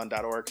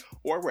MaximumFun.org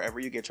or wherever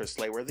you get your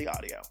Slay-worthy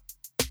audio.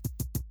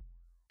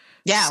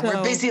 Yeah,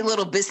 we're busy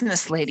little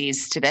business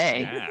ladies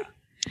today. Yeah.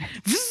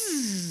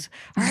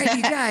 All right,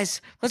 you guys,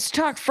 let's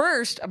talk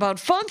first about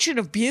Function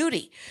of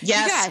Beauty.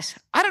 Yes. You guys,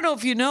 I don't know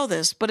if you know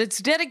this, but it's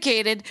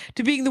dedicated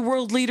to being the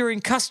world leader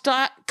in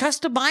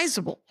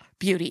customizable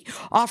beauty,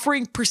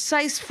 offering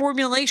precise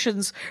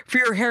formulations for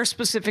your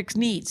hair-specific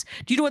needs.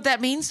 Do you know what that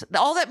means?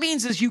 All that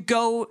means is you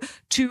go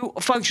to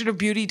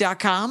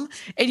functionofbeauty.com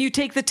and you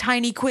take the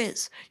tiny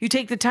quiz. You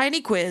take the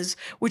tiny quiz,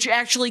 which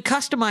actually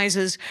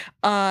customizes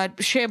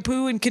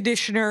shampoo and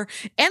conditioner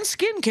and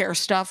skincare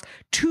stuff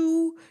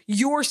to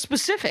your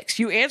specifics.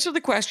 You answer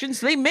the questions,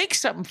 they make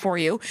something for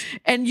you,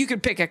 and you can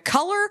pick a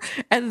color,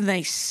 and then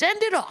they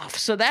send it off.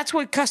 So that's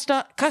what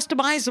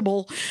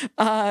customizable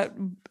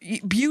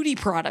beauty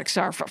products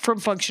are from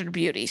Function of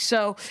Beauty.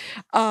 So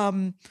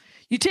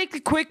you take the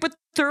quick but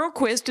thorough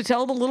quiz to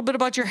tell them a little bit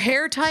about your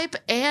hair type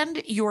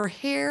and your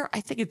hair,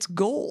 I think it's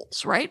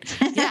goals, right?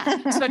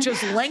 Yeah, such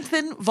as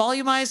lengthen,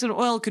 volumize, and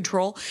oil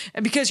control.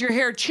 And because your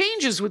hair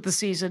changes with the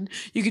season,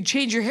 you can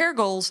change your hair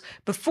goals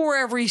before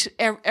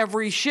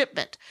every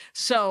shipment.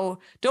 So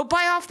don't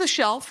buy off the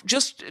shelf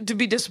just to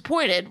be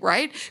disappointed,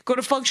 right? Go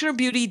to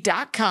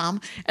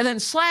functionalbeauty.com and then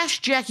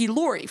 /Jackie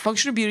Laurie,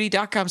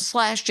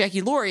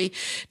 functionalbeauty.com/Jackie Laurie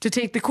to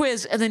take the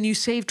quiz, and then you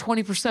save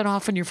 20%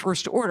 off on your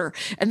first order.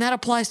 And that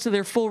applies to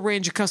their full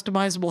range of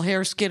customizable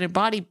hair, skin, and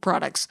body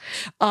products.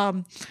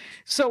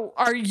 So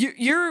are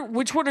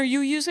which one are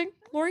you using,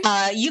 Lori?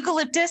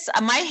 Eucalyptus.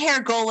 My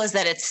hair goal is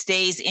that it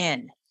stays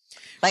in.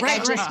 Like I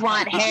just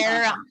want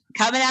hair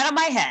coming out of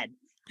my head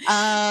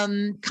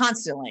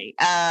constantly.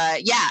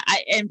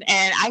 And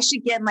I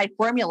should get my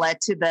formula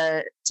to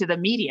the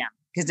medium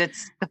because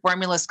the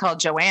formula is called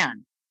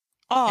Joanne.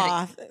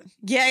 Oh,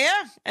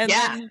 yeah.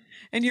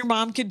 And your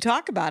mom can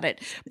talk about it.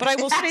 But I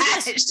will say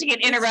this. She can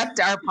interrupt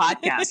our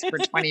podcast for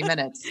 20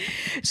 minutes.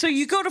 So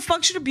you go to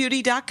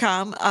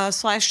functionalbeauty.com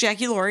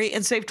 /Jackie Laurie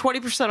and save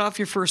 20% off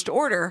your first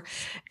order.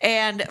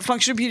 And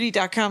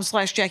functionalbeauty.com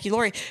 /Jackie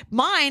Laurie.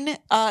 Mine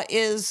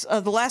is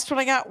the last one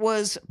I got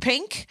was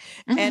pink.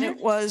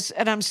 Mm-hmm.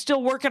 And I'm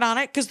still working on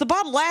it because the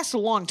bottle lasts a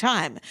long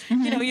time.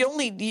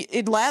 Mm-hmm.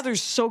 It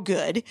lathers so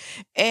good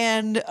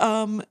and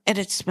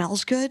it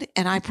smells good.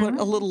 And I put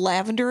a little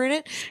lavender in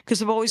it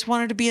because I've always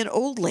wanted to be an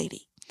old lady.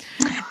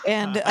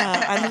 And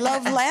I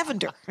love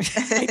lavender.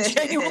 I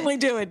genuinely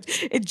do it.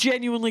 It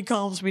genuinely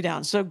calms me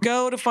down. So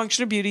go to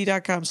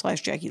functionalbeauty.com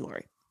 /Jackie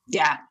Laurie.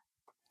 Yeah.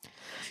 You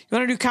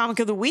want to do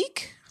comic of the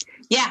week?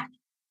 Yeah.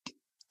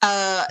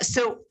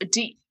 So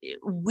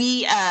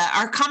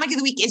our comic of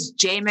the week is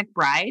Jay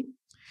McBride.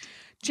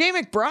 Jay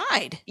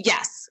McBride.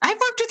 Yes. I've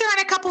worked with her on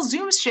a couple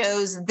Zoom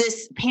shows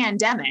this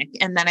pandemic.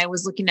 And then I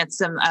was looking at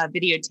some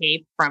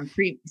videotape from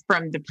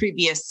the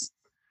previous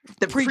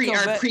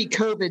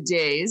pre-COVID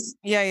days.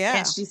 Yeah.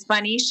 And she's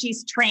funny.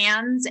 She's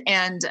trans.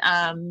 And,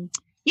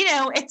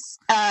 it's,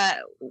 I'm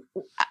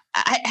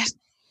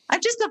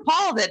just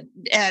appalled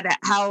at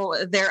how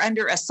they're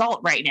under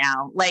assault right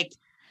now. Like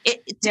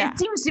it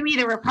seems to me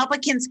the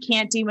Republicans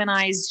can't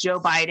demonize Joe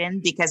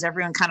Biden because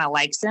everyone kind of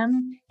likes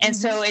him. And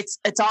so it's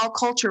all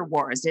culture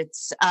wars.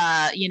 It's,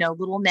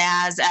 little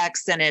Nas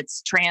X and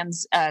it's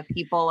trans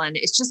people. And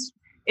it's just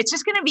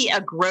going to be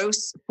a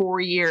gross 4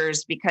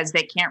 years because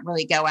they can't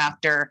really go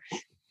after,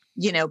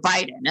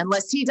 Biden.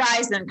 Unless he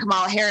dies, then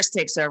Kamala Harris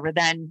takes over.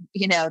 Then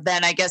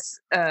I guess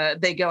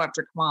they go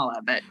after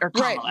Kamala.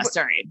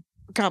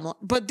 Kamala.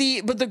 But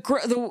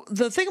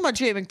the thing about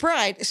Jay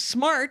McBride,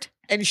 smart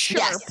and sharp.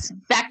 Yes.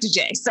 Back to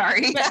Jay.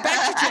 Sorry. Back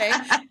to Jay.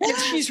 And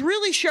she's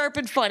really sharp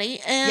and funny.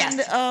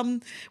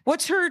 And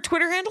what's her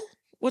Twitter handle?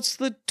 What's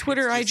the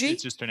Twitter IG?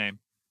 It's just her name.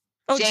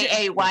 Oh,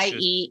 JayMcBride.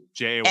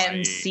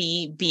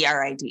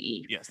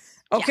 Yes.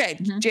 Okay.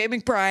 Yeah. Jay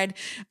McBride.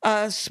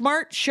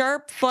 Smart,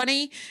 sharp,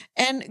 funny,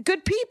 and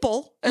good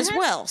people as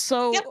well.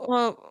 So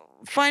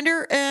find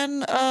her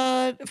and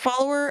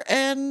follow her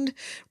and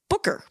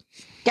book her.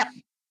 Yep.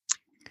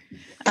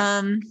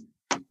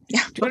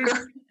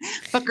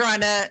 Book her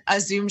on a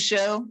Zoom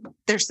show.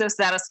 They're so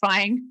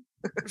satisfying.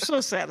 So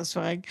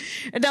satisfying.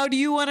 And now, do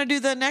you want to do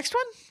the next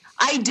one?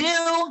 I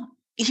do.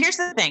 Here's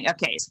the thing.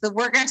 Okay, so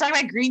we're going to talk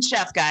about Green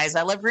Chef, guys.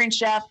 I love Green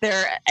Chef.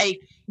 They're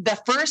the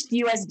first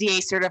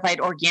USDA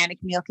certified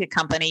organic meal kit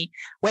company.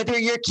 Whether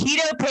you're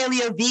keto,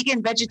 paleo,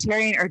 vegan,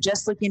 vegetarian, or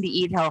just looking to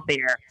eat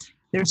healthier,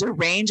 there's a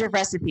range of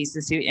recipes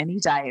to suit any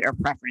diet or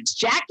preference.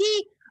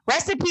 Jackie,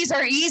 recipes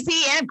are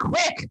easy and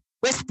quick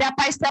with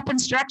step-by-step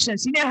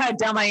instructions. You know how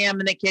dumb I am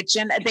in the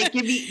kitchen. They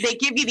give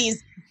you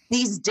these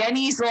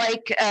Denny's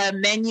like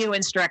menu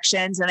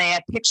instructions, and I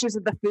have pictures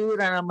of the food,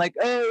 and I'm like,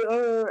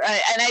 and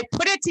I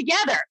put it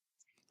together.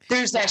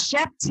 There's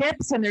chef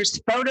tips and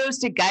there's photos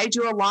to guide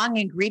you along.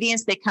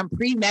 Ingredients, they come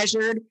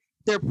pre-measured.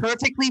 They're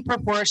perfectly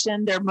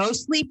proportioned. They're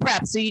mostly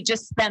prepped, so you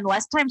just spend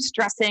less time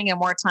stressing and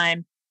more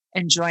time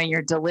enjoying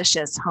your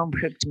delicious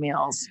home-cooked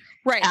meals.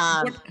 Right.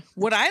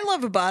 What I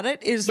love about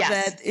it is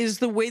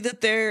the way that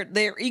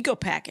they're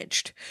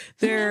eco-packaged.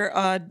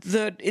 They're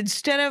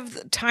instead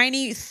of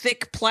tiny,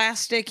 thick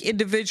plastic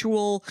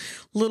individual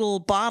little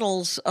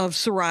bottles of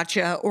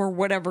sriracha or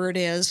whatever it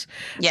is,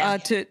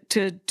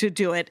 to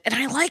do it. And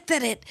I like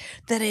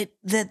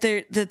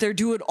that they're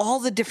doing all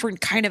the different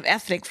kind of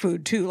ethnic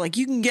food too. Like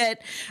you can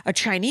get a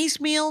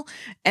Chinese meal,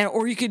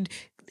 or you could,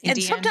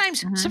 Indian.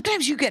 And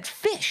sometimes you get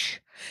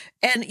fish.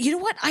 And you know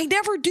what? I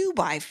never do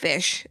buy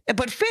fish,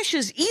 but fish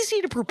is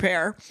easy to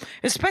prepare,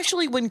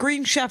 especially when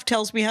Green Chef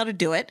tells me how to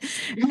do it.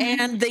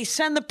 And they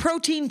send the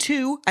protein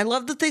too. I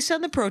love that they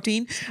send the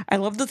protein. I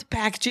love that the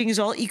packaging is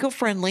all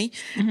eco-friendly.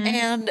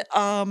 And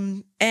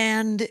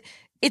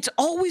it's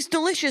always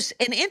delicious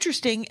and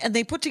interesting. And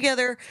they put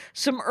together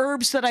some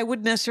herbs that I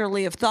wouldn't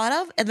necessarily have thought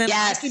of. And then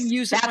I can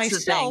use it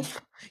myself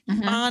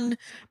on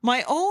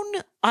my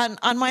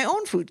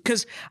own food,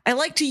 because I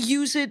like to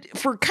use it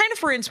for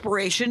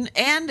inspiration,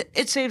 and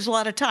it saves a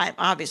lot of time,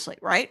 obviously,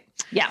 right?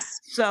 Yes.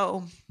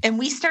 So, and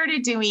we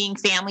started doing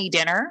family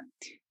dinner,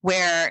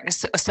 where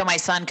so my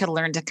son could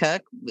learn to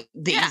cook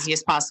the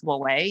easiest possible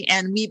way.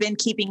 And we've been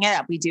keeping it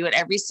up. We do it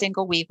every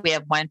single week. We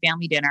have one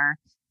family dinner,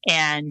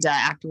 and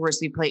afterwards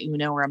we play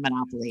Uno or a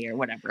Monopoly or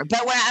whatever.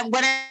 But what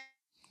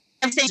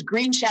I'm saying is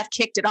Green Chef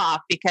kicked it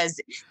off because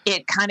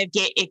it kind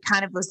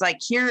of was like,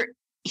 here,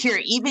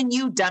 even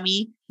you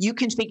dummy, you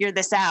can figure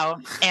this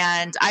out.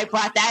 And I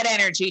brought that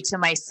energy to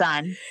my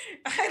son.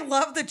 I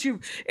love that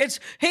it's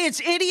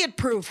idiot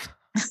proof.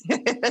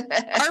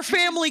 Our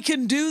family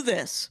can do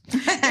this.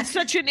 It's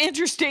such an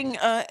interesting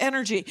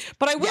energy.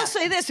 But I will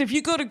say this, if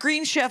you go to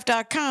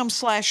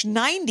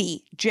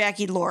greenchef.com/90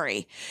 Jackie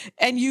Laurie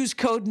and use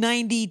code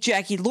 90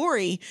 Jackie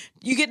Laurie,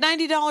 you get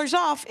 $90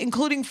 off,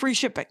 including free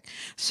shipping.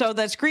 So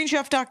that's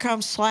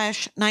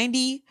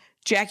greenchef.com/90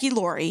 Jackie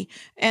Laurie.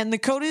 And the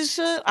code is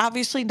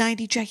obviously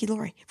 90 Jackie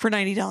Laurie for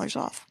 $90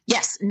 off.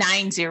 Yes,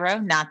 90,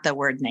 not the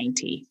word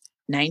 90.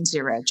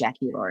 90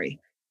 Jackie Laurie.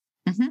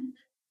 Mm-hmm.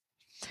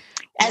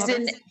 As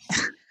in,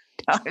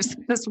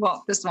 this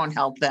won't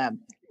help them.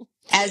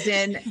 As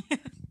in,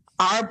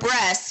 our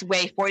breasts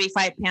weigh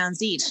 45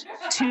 pounds each.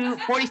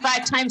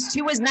 45 times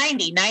 2 is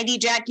 90. 90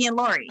 Jackie and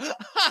Laurie.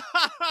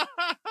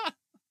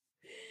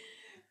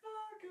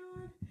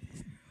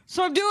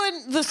 So I'm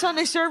doing the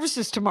Sunday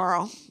services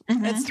tomorrow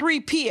at 3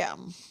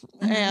 p.m.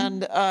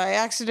 And I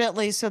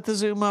accidentally set the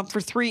Zoom up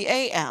for 3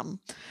 a.m.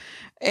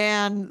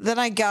 And then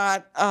I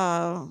got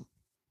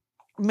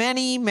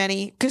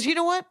many, because you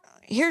know what?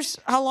 Here's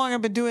how long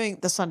I've been doing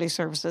the Sunday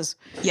services.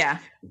 Yeah.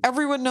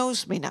 Everyone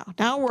knows me now.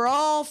 Now we're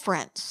all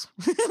friends.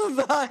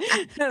 the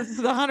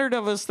 100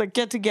 of us that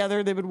get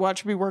together, they've been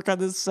watching me work on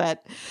this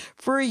set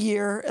for a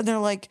year. And they're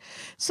like,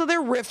 so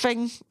they're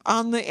riffing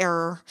on the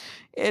error.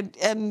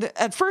 And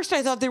at first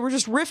I thought they were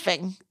just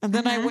riffing. And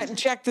then I went and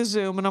checked the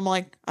Zoom and I'm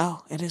like,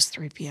 oh, it is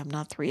 3 p.m.,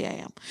 not 3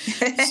 a.m.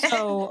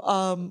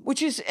 So,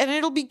 and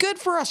it'll be good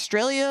for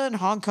Australia and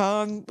Hong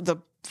Kong, the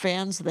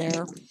fans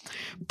there,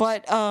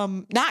 but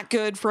not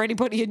good for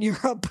anybody in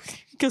Europe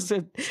because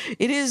it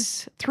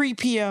is 3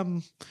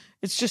 p.m.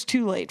 It's just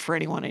too late for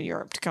anyone in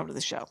Europe to come to the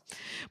show.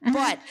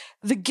 But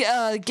the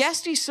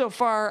guesties so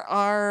far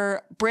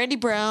are Brandy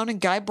Brown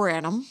and Guy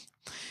Branum,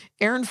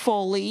 Aaron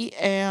Foley,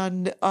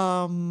 and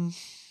why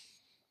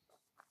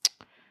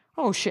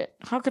would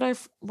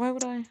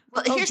I?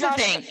 Well, here's the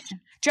thing.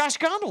 Josh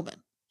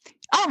Gondelman.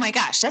 Oh my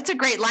gosh, that's a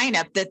great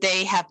lineup that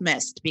they have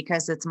missed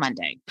because it's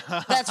Monday.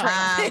 That's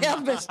right. They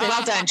have missed it.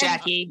 Well done,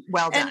 Jackie.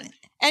 Well done.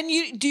 And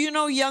do you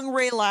know young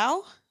Ray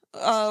Lau?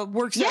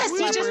 Works. Yes,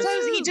 at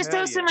he just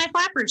hosted my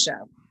Flapper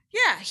show.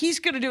 Yeah, he's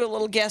going to do a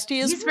little guesty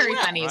as well. He's very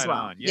funny as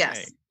well.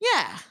 Yes.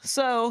 Yeah.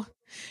 So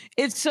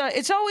it's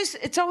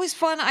always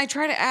fun.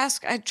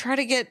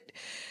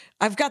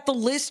 I've got the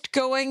list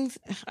going.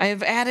 I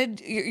have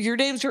added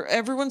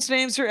everyone's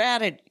names are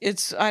added.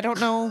 I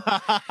don't know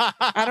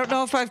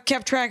if I've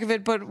kept track of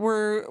it, but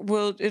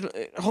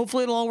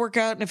hopefully it'll all work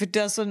out. And if it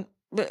doesn't,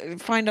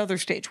 find other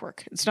stage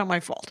work. It's not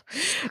my fault.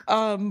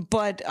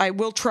 But I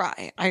will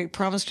try. I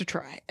promise to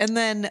try. And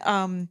then,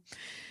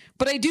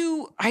 but I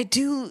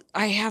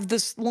have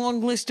this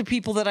long list of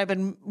people that I've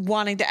been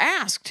wanting to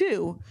ask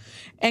too.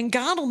 And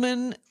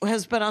Gondelman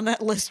has been on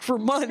that list for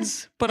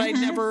months, but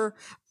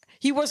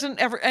he wasn't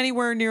ever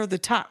anywhere near the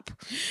top.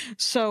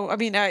 So, I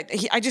mean, I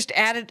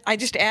added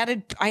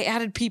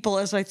people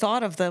as I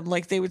thought of them,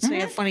 like they would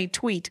say a funny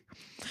tweet.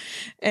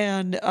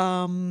 And,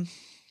 yeah.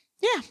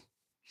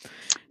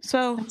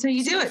 So that's how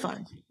you do it.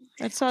 Fun.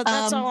 That's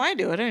how I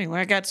do it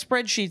anyway. I got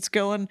spreadsheets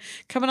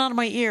coming out of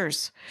my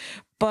ears.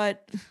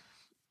 But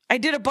I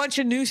did a bunch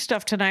of new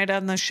stuff tonight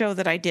on the show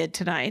that I did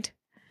tonight.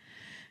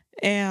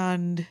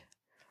 And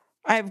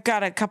I've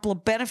got a couple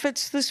of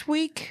benefits this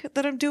week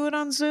that I'm doing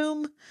on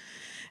Zoom.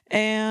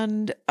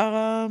 And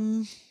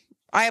I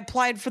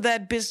applied for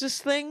that business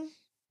thing.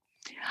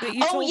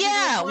 Oh,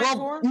 yeah.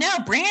 Well, no,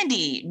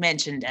 Brandy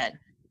mentioned it.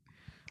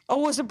 Oh,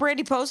 was it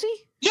Brandy Posey?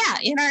 Yeah,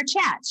 in our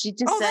chat. She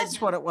just said. That's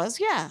what it was.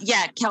 Yeah.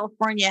 Yeah,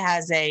 California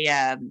has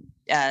a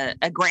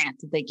grant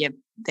that they give.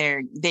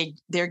 They're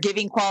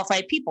giving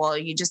qualified people.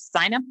 You just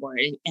sign up for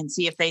it and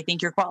see if they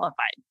think you're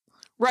qualified.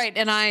 Right.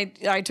 And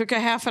I took a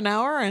half an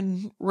hour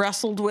and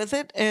wrestled with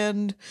it.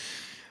 And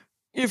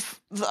if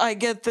I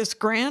get this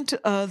grant,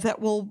 that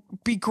will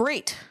be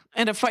great.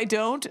 And if I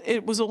don't,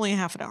 it was only a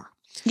half an hour.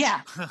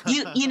 Yeah.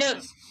 You know,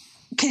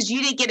 because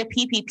you didn't get a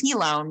PPP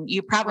loan,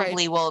 you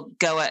probably will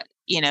go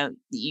I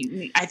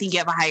think you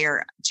have a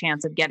higher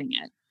chance of getting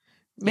it.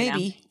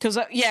 Maybe. Because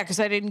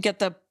I didn't get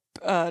the,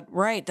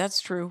 right. That's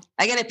true.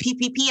 I got a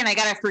PPP and I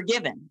got a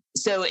forgiven.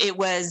 So it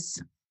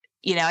was,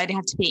 I didn't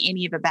have to pay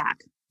any of it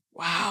back.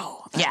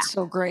 Wow. That's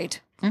so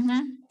great.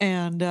 Mm-hmm.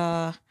 And,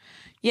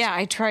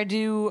 I tried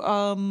to,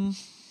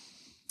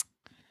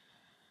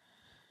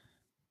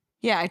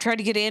 I tried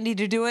to get Andy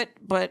to do it,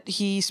 but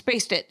he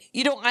spaced it.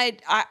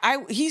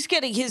 He's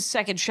getting his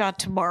second shot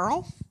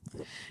tomorrow.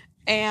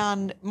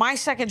 And my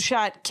second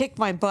shot kicked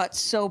my butt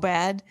so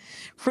bad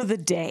for the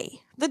day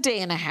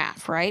and a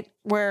half, right?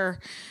 Where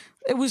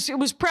it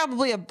was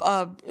probably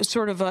a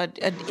sort of an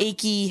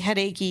achy,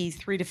 headachy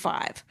 3 to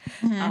 5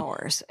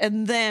 hours.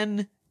 And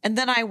then and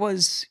then I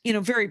was,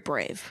 very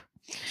brave.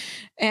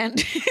 And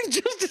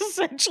just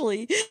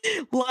essentially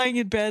lying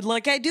in bed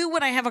like I do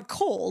when I have a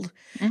cold,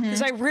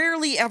 because I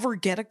rarely ever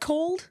get a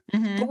cold.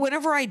 But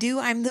whenever I do,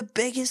 I'm the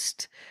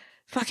biggest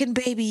fucking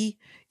baby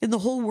in the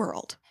whole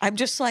world. I'm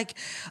just like,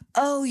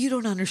 oh, you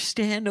don't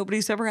understand.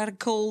 Nobody's ever had a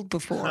cold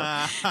before.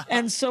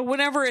 And so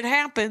whenever it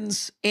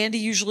happens, Andy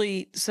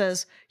usually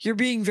says, "You're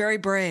being very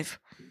brave,"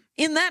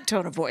 in that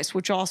tone of voice,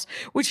 which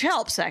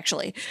helps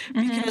actually,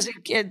 because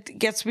it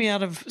gets me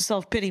out of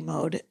self-pity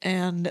mode.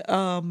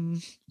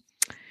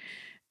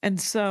 And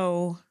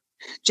so,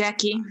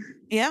 Jackie,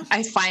 yeah,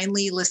 I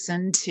finally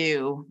listened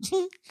to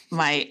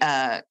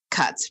my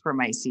cuts for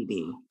my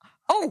CD.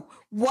 Oh,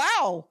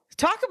 wow.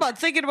 Talk about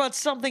thinking about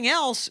something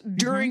else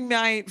during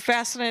my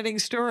fascinating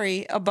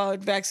story about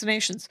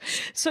vaccinations.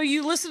 So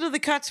you listen to the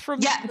cuts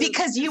from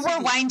because you were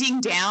winding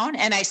down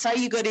and I saw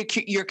you go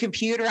to your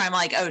computer. I'm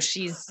like, oh,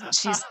 she's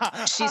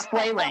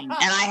flailing, and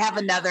I have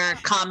another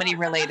comedy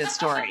related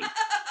story.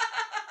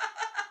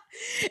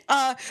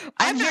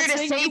 I'm here to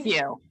save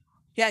you.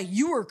 Yeah,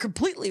 you were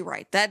completely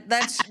right.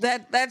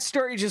 That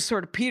story just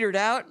sort of petered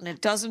out, and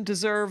it doesn't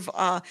deserve.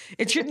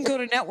 It shouldn't go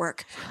to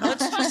network.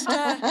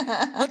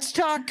 Let's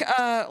talk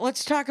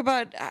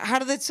about how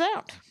did that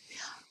sound?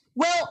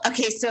 Well,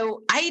 okay,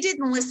 so I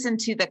didn't listen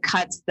to the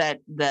cuts that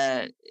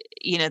the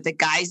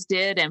guys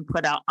did and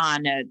put out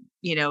on a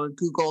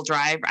Google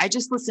Drive. I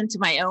just listened to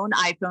my own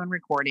iPhone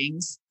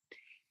recordings.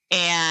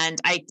 And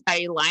I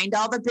lined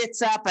all the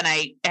bits up, and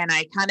I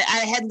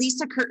had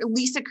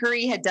Lisa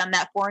Curry had done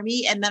that for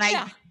me, and then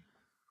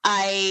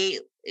I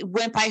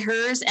went by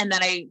hers, and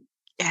then I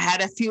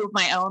had a few of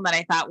my own that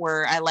I thought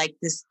I like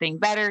this thing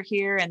better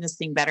here and this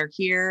thing better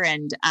here,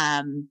 and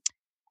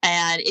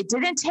it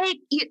didn't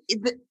take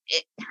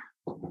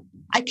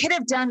I could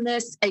have done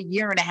this a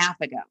year and a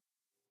half ago,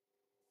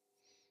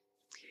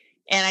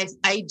 and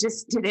I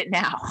just did it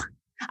now.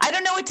 I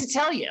don't know what to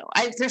tell you.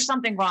 There's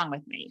something wrong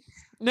with me.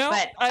 No,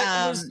 but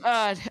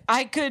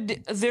I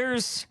could.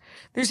 There's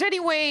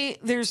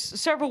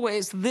several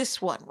ways. This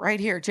one right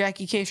here,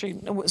 Jackie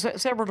Cation,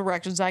 several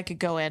directions I could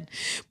go in.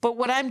 But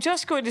what I'm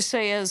just going to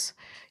say is,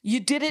 you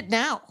did it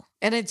now,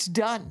 and it's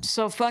done.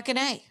 So fucking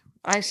A.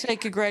 I say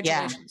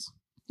congratulations.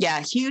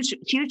 Yeah, huge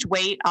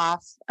weight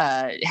off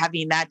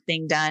having that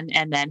thing done,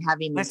 and then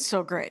having that's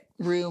so great.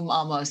 Room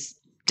almost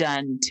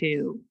done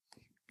too.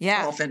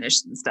 Yeah, all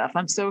finished and stuff.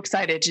 I'm so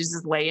excited to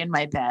just lay in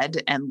my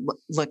bed and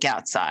look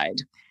outside.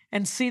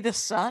 And see the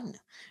sun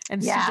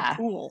and see the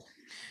pool.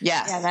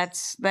 Yes. Yeah,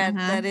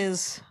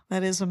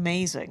 that is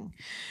amazing.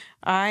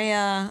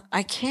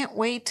 I can't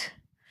wait.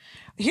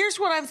 Here's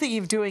what I'm thinking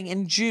of doing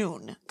in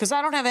June, because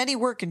I don't have any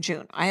work in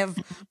June. I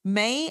have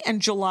May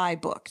and July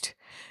booked,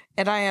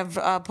 and I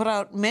have put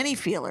out many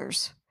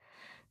feelers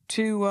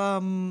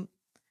to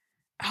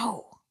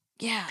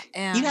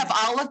and you have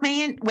all of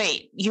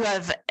May. You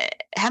have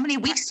how many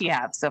weeks do you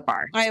have so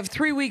far? I have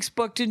 3 weeks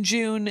booked in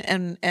June,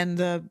 and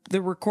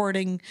the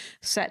recording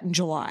set in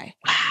July.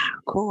 Wow,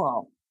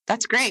 cool.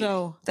 That's great.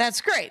 So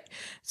that's great.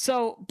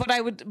 So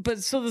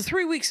the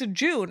 3 weeks in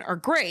June are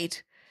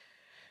great.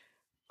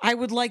 I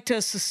would like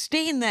to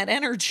sustain that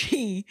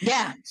energy.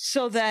 Yeah.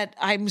 So that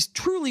I'm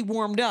truly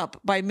warmed up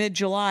by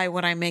mid-July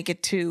when I make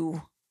it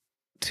to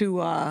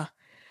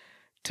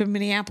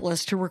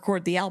Minneapolis to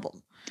record the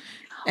album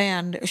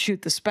and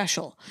shoot the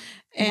special.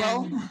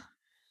 And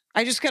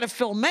I just got to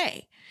film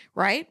May,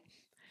 right?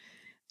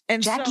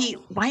 And Jackie,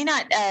 why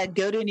not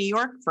go to New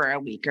York for a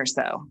week or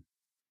so?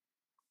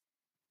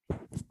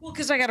 Well,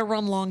 because I got to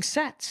run long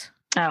sets.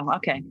 Oh,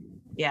 okay.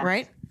 Yeah.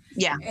 Right?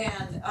 Yeah.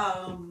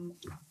 And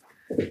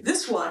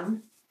this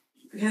one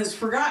has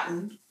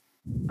forgotten.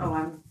 Oh,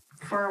 I'm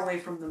far away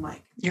from the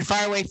mic. You're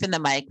far away from the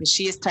mic, but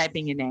she is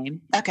typing your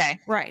name. Okay.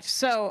 Right.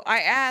 So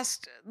I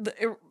asked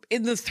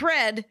in the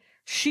thread,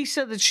 she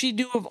said that she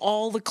knew of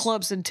all the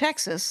clubs in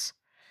Texas,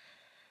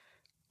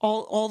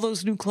 all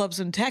those new clubs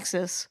in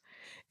Texas,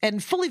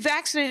 and fully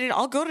vaccinated,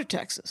 I'll go to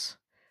Texas.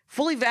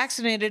 Fully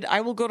vaccinated,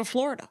 I will go to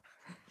Florida.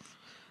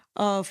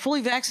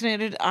 Fully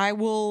vaccinated, I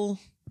will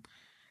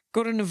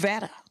go to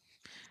Nevada.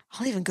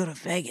 I'll even go to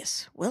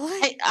Vegas. Will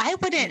I? I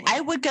wouldn't.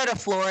 I would go to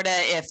Florida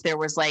if there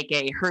was like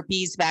a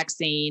herpes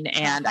vaccine,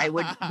 and I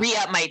would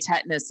re-up my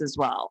tetanus as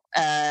well.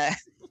 I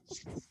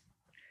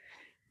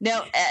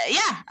would.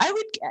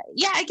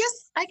 I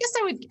guess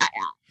I would.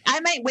 I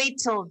might wait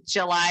till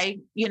July.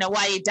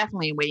 I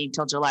definitely waiting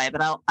till July,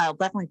 but I'll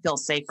definitely feel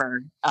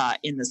safer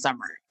in the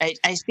summer.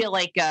 I feel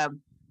like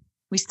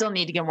we still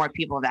need to get more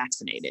people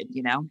vaccinated.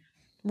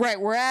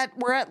 Right. We're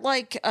at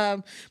like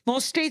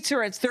most states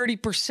are at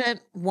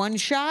 30% one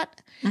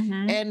shot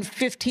and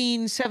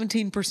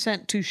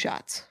 17% two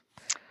shots.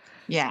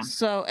 Yeah.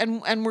 So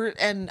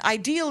and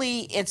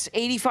ideally it's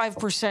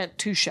 85%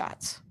 two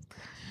shots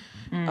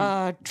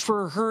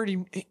for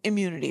herd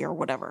immunity or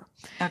whatever.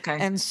 Okay.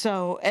 And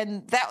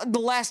that the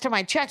last time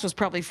I checked was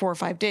probably 4 or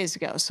 5 days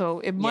ago. So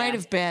it might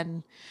have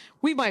been.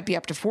 We might be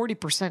up to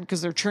 40%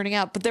 because they're churning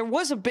out. But there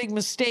was a big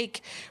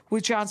mistake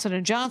with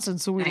Johnson & Johnson,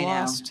 so we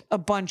lost a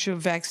bunch of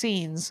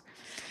vaccines.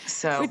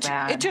 So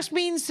bad. It just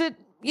means that,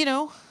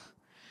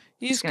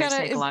 You It's just going to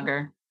gotta take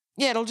longer.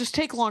 Yeah, it'll just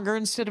take longer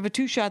instead of a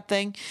 2-shot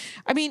thing.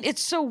 I mean,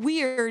 it's so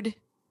weird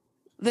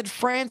that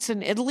France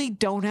and Italy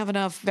don't have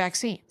enough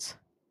vaccines.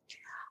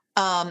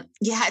 Yeah,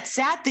 it's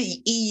sad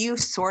the EU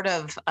sort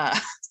of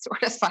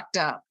fucked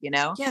up, you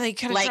know? Yeah, they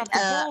kind of Like, dropped the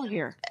ball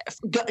here.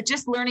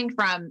 Just learning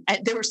from,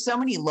 there were so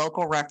many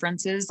local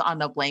references on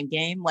the Blame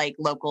Game, like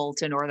local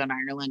to Northern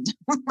Ireland.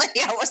 Like,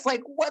 I was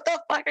like, what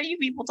the fuck are you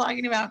people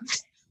talking about?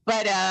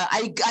 But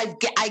I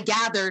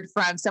gathered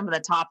from some of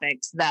the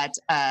topics that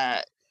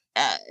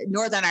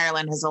Northern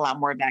Ireland has a lot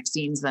more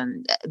vaccines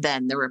than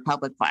the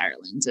Republic of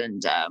Ireland,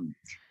 and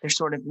they're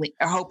sort of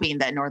hoping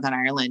that Northern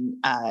Ireland,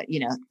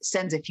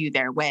 sends a few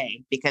their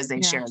way because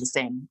they share the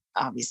same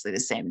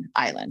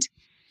island.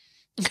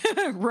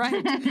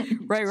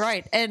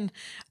 Right. And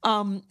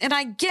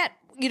I get,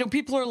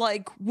 people are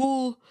like,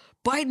 well,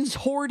 Biden's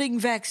hoarding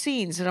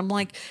vaccines. And I'm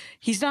like,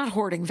 he's not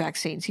hoarding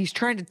vaccines. He's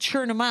trying to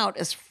churn them out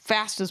as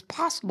fast as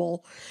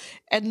possible.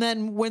 And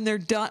then when they're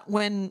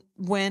done,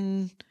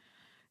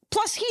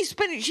 plus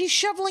he's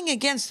shoveling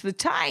against the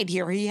tide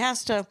here. He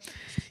has to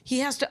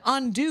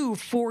undo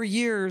 4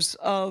 years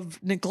of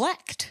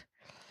neglect.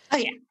 Oh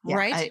yeah.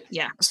 Right.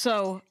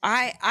 So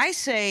I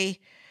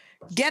say,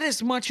 get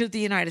as much of the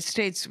United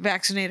States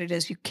vaccinated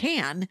as you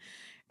can.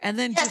 And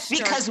then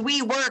because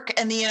we work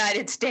in the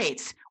United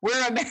States.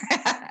 We're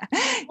America.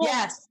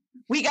 Yes.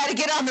 We got to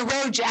get on the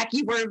road,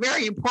 Jackie. We're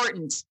very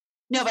important.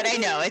 No, but I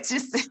know it's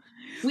just the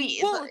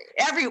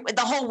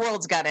whole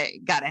world's got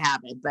to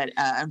have it. But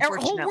unfortunately,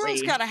 the whole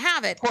world's got to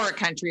have it. Poor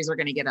countries are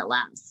going to get it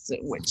last,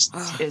 which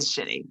is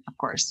shitty, of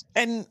course.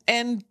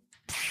 And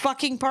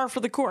fucking par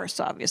for the course,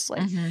 obviously.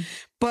 Mm-hmm.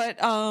 But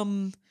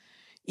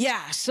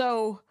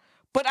so.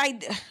 But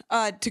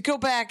to go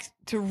back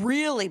to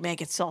really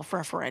make it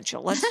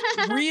self-referential, let's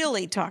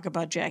really talk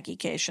about Jackie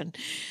Cation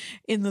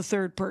in the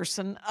third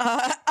person.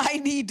 I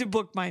need to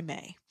book my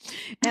May,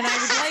 and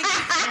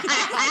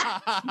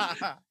I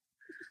would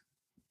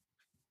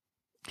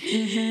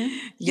like.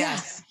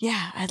 Yes.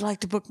 Yeah, I'd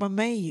like to book my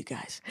May, you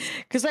guys,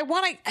 because I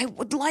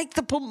would like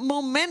the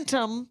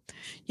momentum.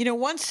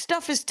 Once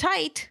stuff is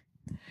tight.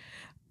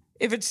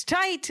 If it's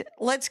tight,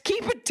 let's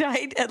keep it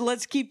tight and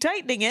let's keep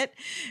tightening it,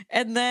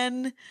 and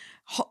then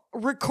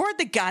record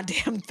the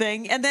goddamn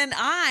thing, and then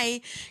I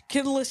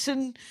can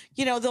listen.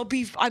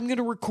 I'm going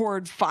to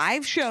record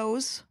 5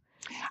 shows.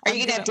 Are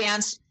you going to have Dan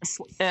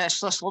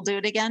Schlissel do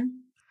it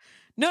again?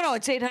 No,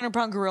 it's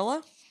 800-Pound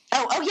Gorilla.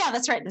 Oh yeah,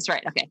 that's right.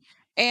 Okay.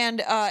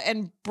 And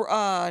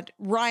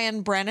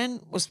Ryan Brennan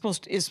is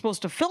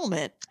supposed to film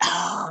it.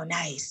 Oh,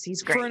 nice.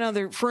 He's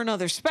great for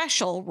another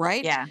special,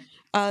 right? Yeah.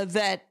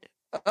 That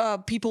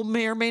people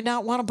may or may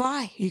not want to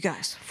buy. You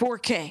guys,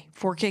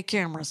 4K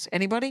cameras.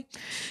 Anybody?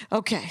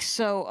 Okay,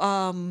 so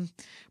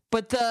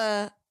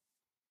but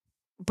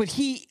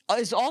he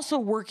is also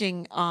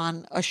working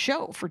on a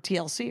show for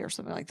TLC or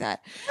something like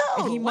that.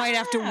 Oh, and he might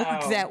have to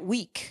work that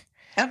week.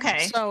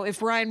 Okay. So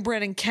if Ryan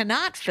Brennan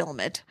cannot film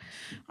it,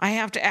 I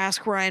have to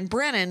ask Ryan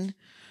Brennan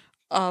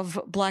of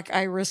Black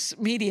Iris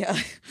Media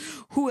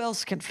who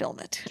else can film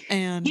it.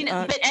 And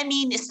but I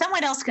mean,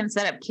 someone else can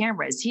set up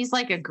cameras. He's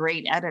like a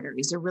great editor.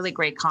 He's a really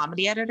great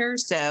comedy editor.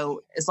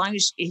 So as long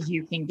as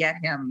you can get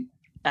him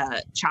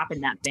chopping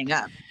that thing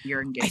up,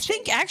 you're in good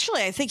shape.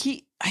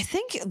 I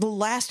think the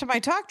last time I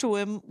talked to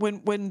him,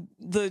 when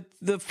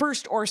the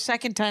first or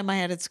second time I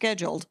had it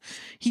scheduled,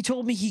 he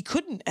told me he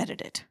couldn't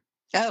edit it.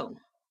 Oh,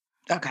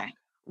 okay.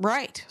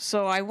 Right.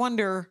 So I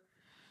wonder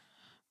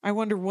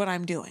what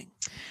I'm doing.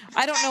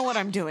 I don't know what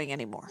I'm doing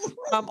anymore.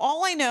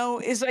 All I know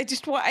is I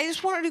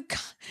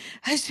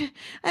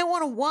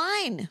want a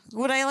wine.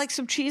 Would I like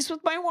some cheese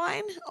with my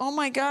wine? Oh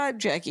my God,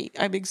 Jackie,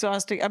 I'm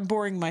exhausted. I'm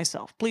boring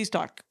myself. Please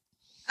talk.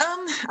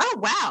 Oh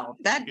wow,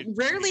 that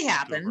rarely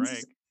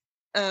happens.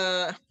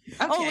 Okay.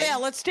 Oh yeah,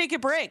 let's take a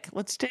break.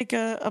 Let's take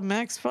a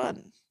Max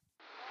Fun.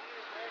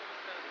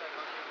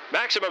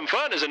 Maximum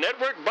Fun is a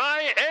network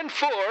by and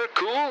for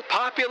cool,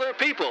 popular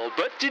people.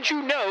 But did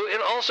you know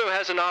it also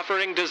has an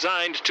offering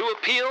designed to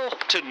appeal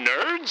to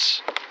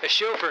nerds? A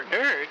show for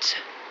nerds?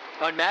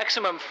 On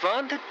Maximum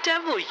Fun? The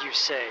devil, you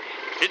say?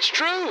 It's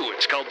true.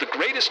 It's called The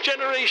Greatest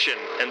Generation,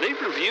 and they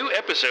review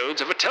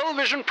episodes of a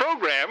television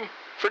program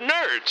for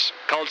nerds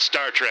called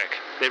Star Trek.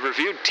 They've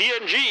reviewed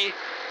TNG,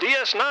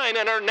 DS9,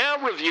 and are now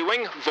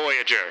reviewing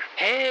Voyager.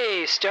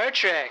 Hey, Star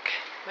Trek.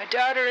 My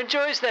daughter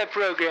enjoys that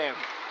program.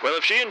 Well,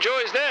 if she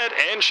enjoys that,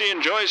 and she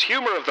enjoys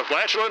humor of the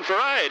flatulent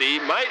variety,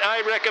 might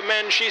I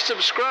recommend she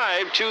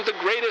subscribe to The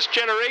Greatest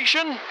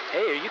Generation?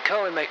 Hey, are you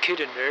calling my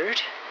kid a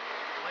nerd?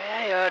 Boy,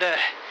 I oughta...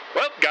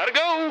 Well, gotta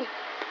go.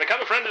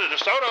 Become a friend of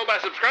DeSoto by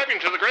subscribing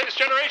to The Greatest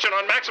Generation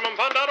on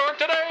MaximumFun.org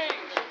today.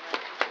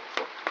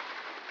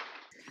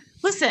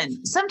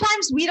 Listen,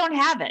 sometimes we don't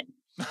have it.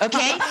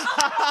 Okay?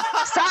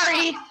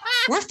 Sorry.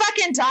 We're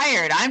fucking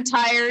tired. I'm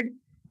tired.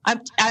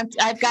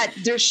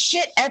 There's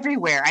shit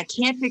everywhere. I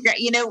can't figure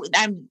out,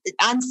 I'm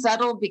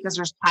unsettled because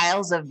there's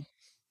piles of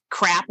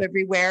crap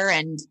everywhere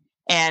and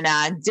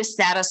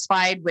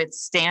dissatisfied with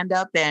stand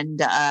up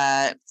and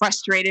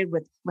frustrated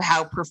with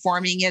how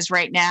performing is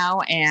right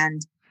now.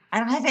 And I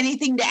don't have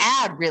anything to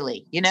add,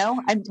 really. You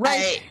know, I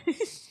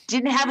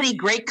didn't have any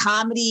great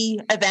comedy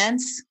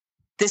events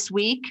this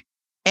week,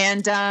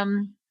 and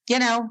you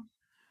know,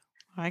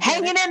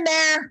 hanging in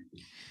there.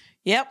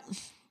 Yep.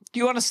 Do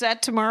you want to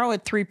set tomorrow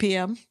at 3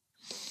 p.m.?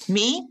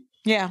 Me?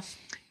 Yeah.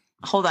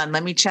 Hold on,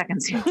 let me check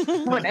and see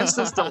when I'm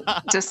supposed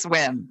to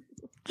swim.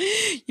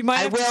 You might.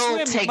 I Have to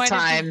will swim. take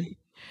time.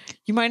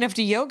 You might have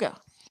to yoga.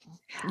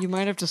 You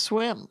might have to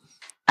swim.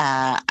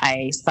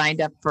 I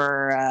signed up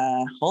for.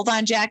 Hold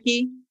on,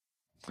 Jackie.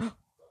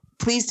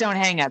 Please don't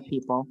hang up,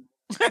 people.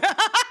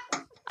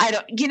 I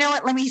don't. You know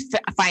what? Let me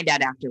find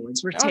out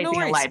afterwards. We're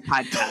taping a live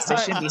podcast. I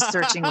shouldn't be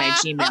searching my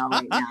Gmail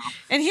right now.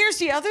 And here's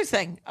the other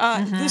thing.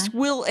 This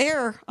will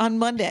air on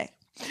Monday.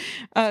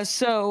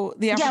 So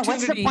the opportunity. Yeah.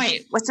 What's the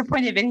point? What's the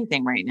point of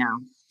anything right now?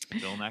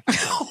 Oh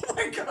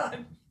my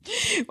God.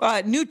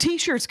 New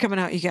T-shirts coming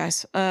out, you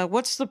guys.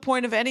 What's the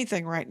point of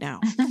anything right now?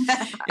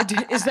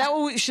 Is that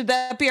what should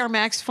that be our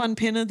Max Fun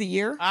pin of the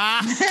year?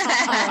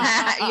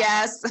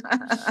 Yes.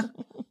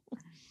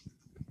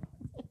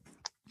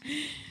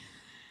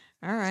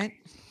 All right.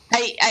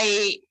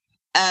 I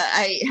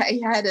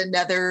had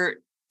another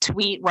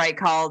tweet where I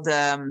called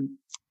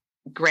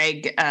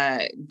Greg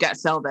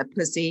Gutfeld a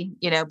pussy,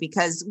 you know,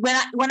 because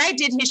when I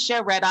did his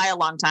show Red Eye a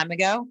long time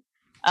ago,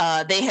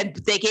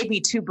 they gave me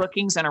 2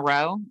 bookings in a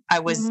row. I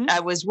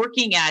was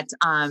working at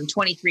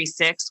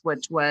 23/6,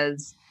 which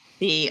was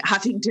the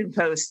Huffington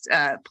Post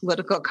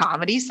political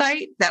comedy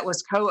site that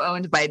was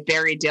co-owned by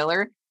Barry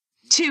Diller,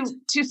 two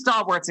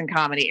stalwarts in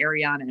comedy,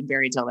 Ariana and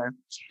Barry Diller,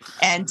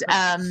 and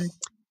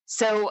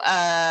so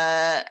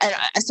I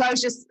was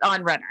just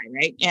on Red Eye,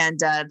 right? And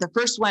the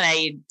first one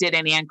I did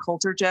an Ann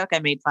Coulter joke. I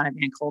made fun of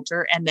Ann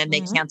Coulter, and then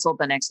they canceled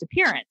the next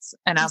appearance.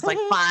 And I was like,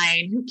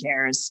 fine, who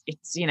cares?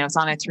 It's, you know, it's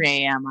on at 3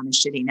 a.m. on a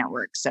shitty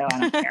network, so I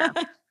don't care.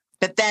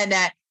 But then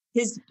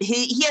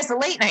he has a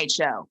late night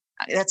show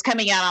that's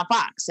coming out on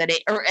Fox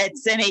or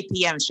it's an 8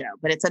 p.m. show,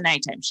 but it's a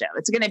nighttime show.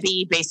 It's going to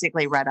be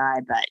basically Red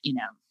Eye, but you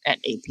know, at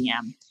 8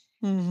 p.m.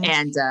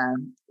 And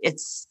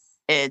it's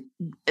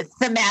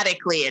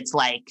thematically, it's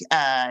like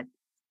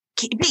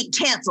being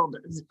canceled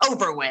is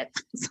over with.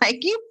 It's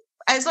like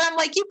I'm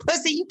like, you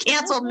pussy, you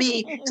canceled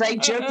me. So I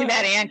joked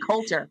about Ann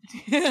Coulter.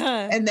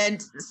 And then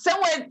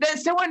someone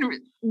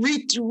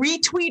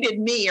retweeted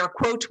me or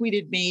quote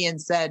tweeted me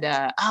and said,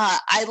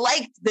 I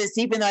liked this,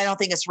 even though I don't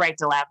think it's right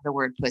to laugh the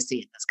word pussy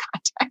in this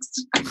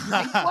context. I'm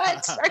like,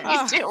 what are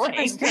you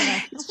doing?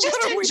 Just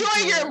enjoy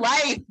your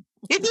life.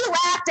 If you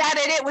laughed at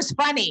it, it was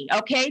funny.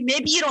 Okay.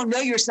 Maybe you don't know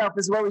yourself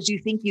as well as you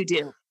think you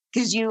do,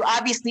 because you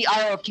obviously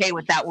are okay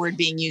with that word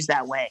being used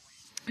that way.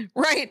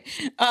 Right.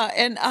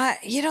 And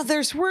you know,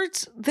 there's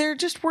words, they're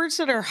just words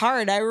that are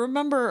hard. I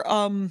remember,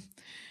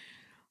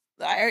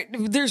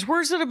 there's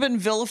words that have been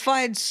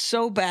vilified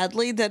so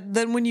badly that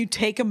then when you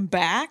take them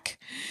back,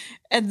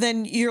 and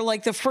then you're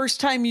like, the first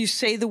time you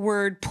say the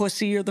word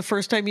pussy, or the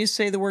first time you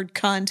say the word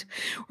cunt,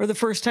 or the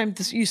first time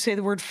you say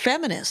the word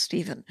feminist,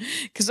 even,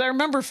 because I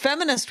remember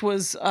feminist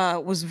was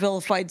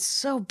vilified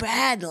so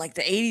bad, like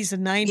the 80s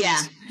and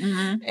 90s.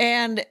 Yeah.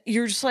 And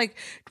you're just like,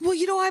 well,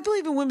 you know, I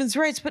believe in women's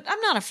rights, but I'm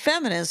not a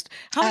feminist.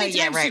 How many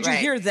times did you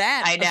hear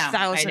that? I know.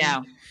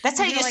 That's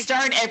how you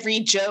start every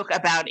joke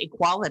about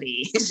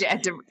equality. You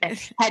had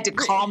to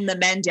calm the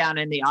men down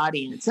in the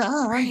audience.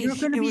 Oh, right. You're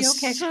going to be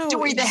okay. Don't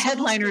worry, the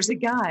headliner's a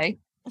guy.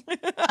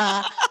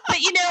 But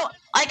you know,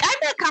 like, I'm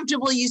not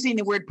comfortable using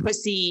the word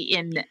pussy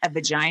in a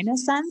vagina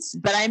sense,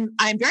 but I'm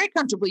very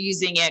comfortable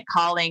using it,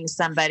 calling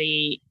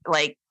somebody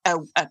like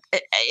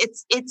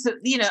it's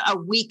you know, a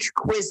weak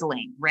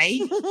quisling, right?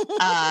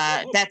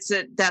 That's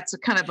a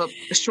kind of a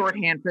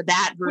shorthand for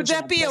that version. Would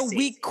that be a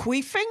weak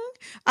queefing?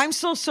 I'm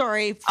so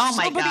sorry. Oh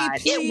my God,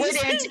 please. It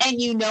wouldn't, and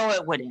you know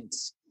it wouldn't.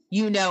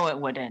 You know it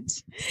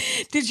wouldn't.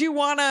 Did you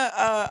want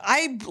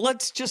to?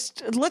 Let's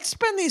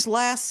spend these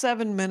last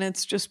 7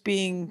 minutes just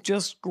being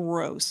just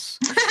gross.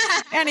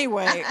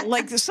 Anyway,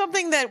 like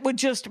something that would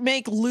just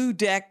make Lou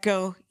Deck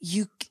go.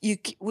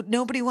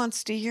 Nobody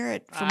wants to hear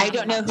it. I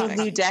don't know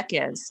who Lou Deck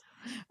is.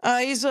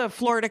 He's a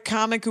Florida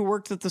comic who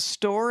worked at the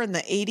store in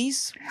the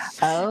 80s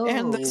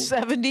and the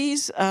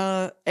 70s,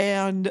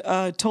 and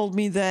told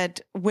me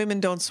that women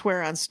don't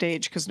swear on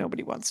stage because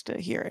nobody wants to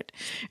hear it.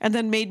 And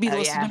then made me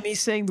listen to me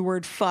saying the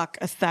word fuck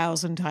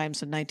 1,000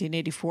 times in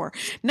 1984.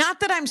 Not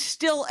that I'm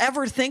still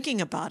ever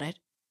thinking about it,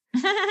 or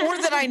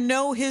that I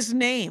know his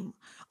name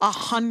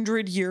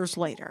 100 years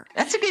later.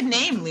 That's a good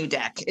name, Lou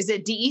Deck. Is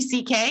it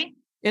DECK?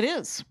 It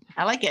is.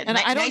 I like it. And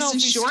I don't nice know if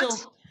and he's short.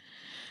 still...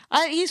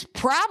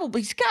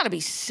 he's got to be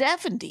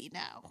 70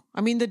 now.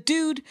 I mean, the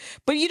dude,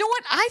 but you know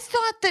what? I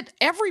thought that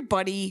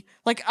everybody,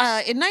 like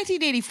in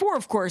 1984,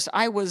 of course,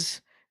 I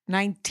was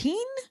 19.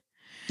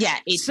 Yeah,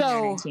 18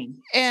 or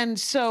 19. And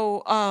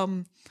so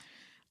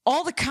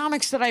all the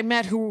comics that I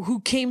met who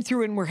came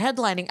through and were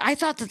headlining, I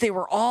thought that they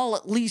were all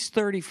at least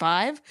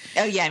 35.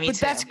 Oh, yeah, me too.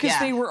 But that's because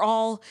they were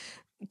all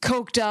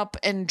coked up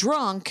and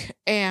drunk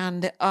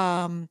and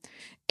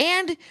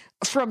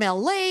from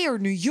LA or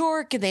New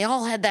York, and they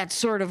all had that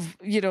sort of,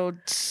 you know,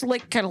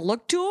 slick kind of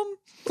look to them.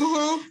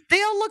 Mm-hmm.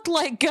 They all looked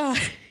like,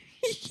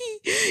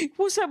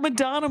 What was that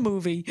Madonna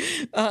movie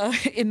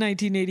in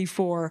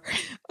 1984?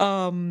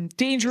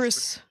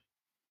 Dangerous.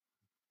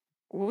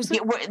 What was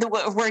it?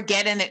 Where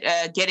Get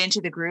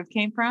Into the Groove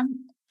came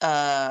from? She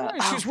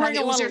was wearing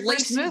a lot of first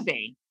lacy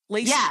movie.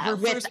 her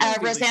With first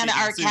movie. Rosanna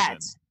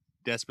Arquette.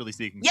 Desperately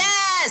Seeking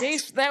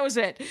Yes! That was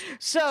it.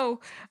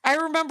 So I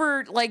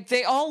remember, like,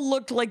 they all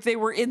looked like they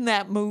were in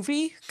that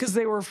movie because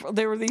they were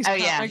these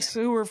comics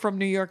who were from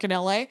New York and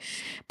LA,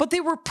 but they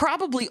were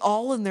probably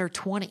all in their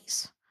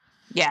 20s.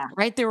 Yeah.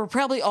 Right? They were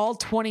probably all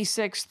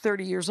 26,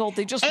 30 years old.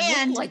 They just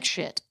looked like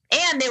shit.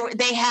 And they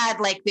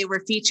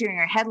were featuring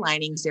or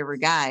headlining because they were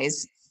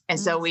guys. And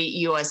so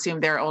you assume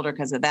they're older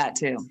because of that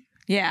too.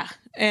 Yeah.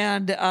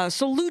 And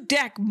so Lou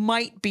Deck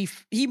might be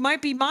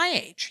my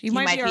age. He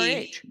might be our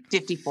age.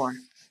 54.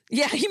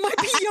 Yeah, he might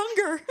be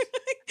younger.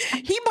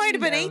 He might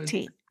have been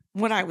 18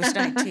 when I was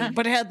 19,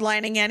 but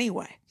headlining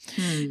anyway.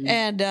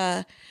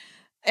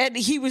 And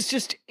he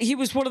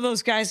was one of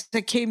those guys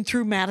that came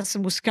through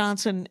Madison,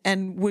 Wisconsin,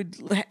 and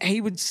he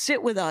would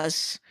sit with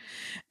us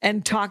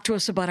and talk to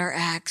us about our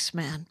acts,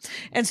 man.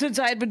 And since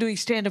I had been doing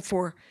stand-up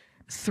for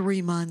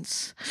 3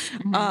 months,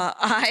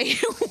 I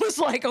was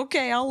like,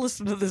 okay, I'll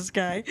listen to this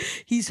guy.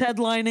 He's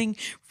headlining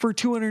for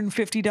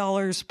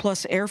 $250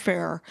 plus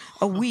airfare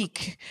a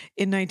week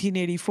in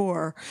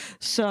 1984.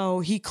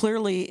 So he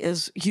clearly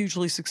is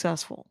hugely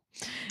successful.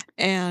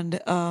 And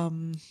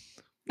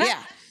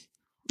yeah.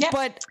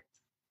 But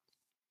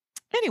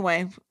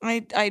anyway,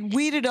 I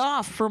weeded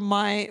off from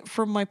my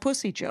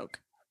pussy joke.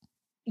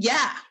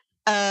 Yeah.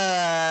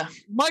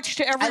 Much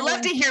to everyone. I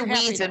love to hear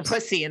weeds and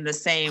pussy in the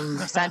same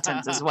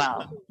sentence as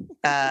well.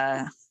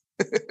 Well,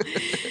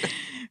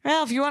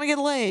 if you want to get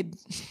laid,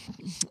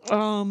 do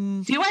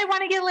I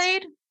want to get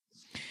laid?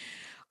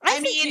 I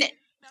mean,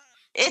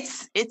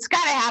 it's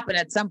got to happen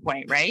at some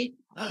point, right?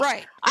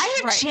 Right.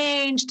 I have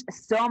changed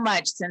so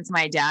much since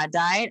my dad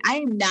died. I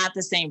am not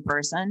the same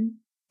person.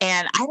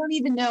 And I don't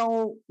even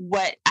know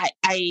what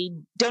I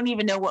don't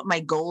even know what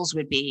my goals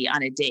would be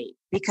on a date,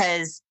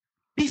 because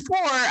before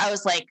I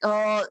was like,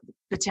 oh,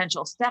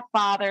 potential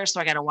stepfather. So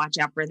I got to watch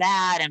out for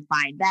that and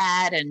find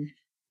that.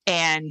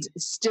 And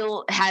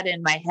still had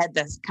in my head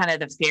the kind of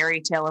the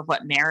fairy tale of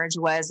what marriage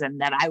was and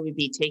that I would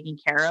be taken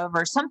care of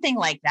or something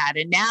like that.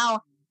 And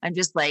now I'm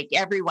just like,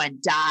 everyone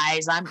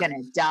dies. I'm going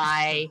to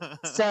die.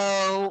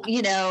 So,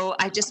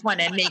 I just want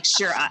to make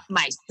sure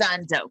my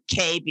son's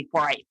okay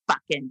before I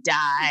fucking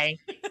die.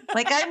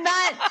 Like, I'm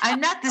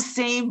not the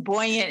same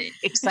buoyant,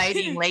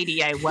 exciting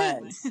lady I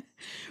was.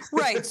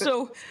 Right.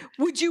 So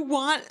would you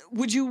want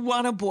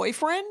a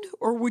boyfriend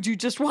or would you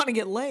just want to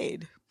get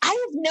laid? I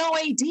have no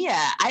idea.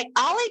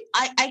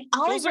 I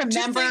always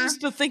remember 2 things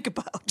to think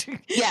about.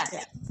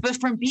 Yes. But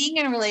from being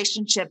in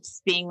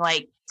relationships, being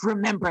like,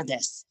 remember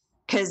this.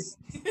 Because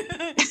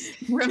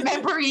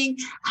remembering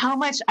how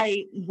much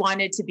I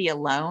wanted to be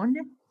alone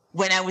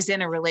when I was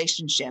in a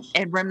relationship,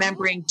 and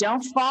remembering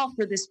don't fall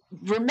for this.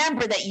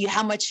 Remember that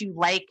how much you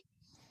like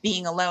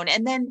being alone,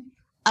 and then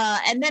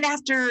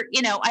after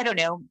I don't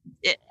know.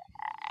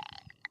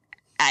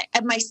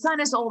 My son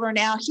is older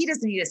now. He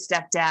doesn't need a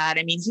stepdad.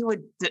 I mean, he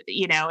would.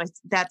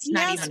 That's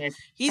not even a.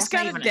 He's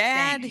got a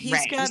dad.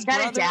 He's got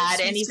a dad,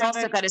 and he's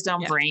also got his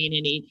own brain,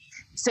 and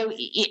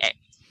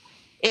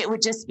it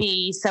would just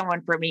be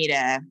someone for me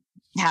to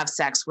have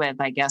sex with,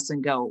 I guess,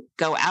 and go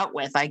out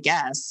with, I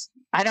guess.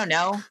 I don't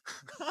know.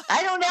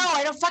 I don't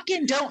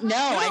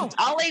know.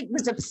 All I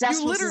was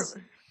obsessed with is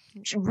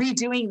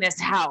redoing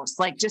this house,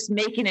 like just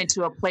making it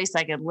to a place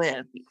I could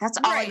live. That's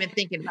all I've been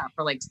thinking about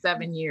for like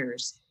 7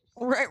 years.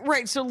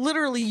 Right. So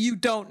literally you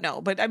don't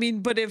know, but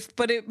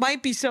it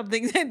might be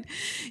something that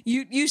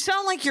you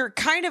sound like you're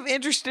kind of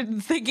interested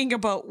in thinking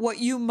about what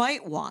you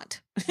might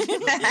want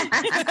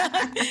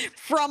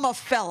from a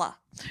fella,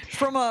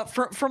 from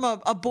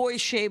a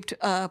boy-shaped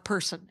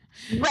person.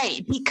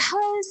 Right.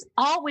 Because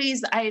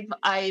always I've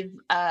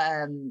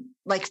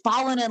like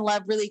fallen in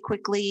love really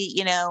quickly,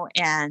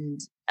 and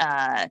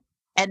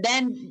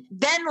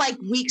then like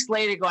weeks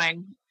later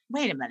going,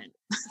 wait a minute.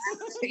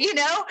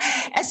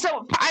 And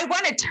so I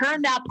want to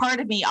turn that part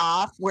of me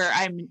off where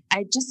I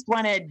just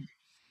want to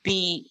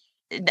be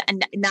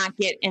not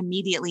get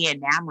immediately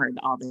enamored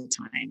all the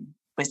time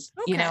with,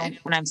 you know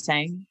what I'm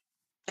saying?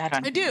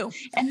 I do.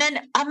 And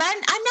then I'm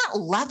not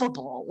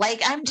lovable.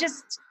 Like I'm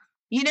just,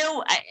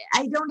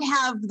 I don't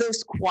have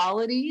those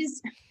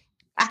qualities.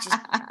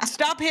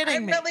 Stop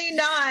hitting me. I'm really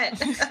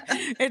not.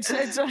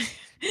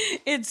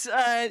 It's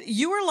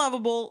you are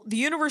lovable. The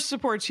universe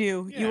supports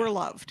you. Yeah. You are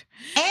loved.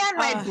 And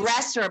my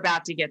breasts are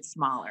about to get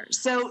smaller.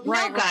 So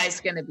no guy's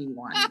going to be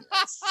one.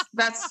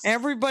 That's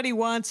everybody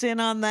wants in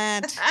on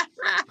that.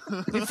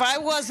 If I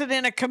wasn't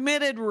in a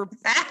committed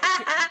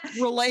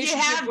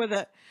relationship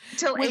with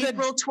till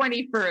April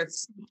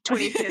 25th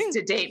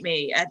to date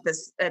me at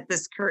this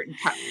current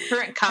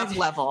cup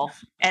level,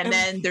 and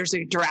then there's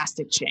a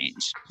drastic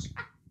change.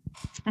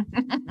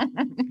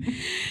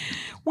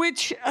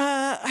 Which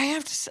I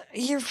have to say,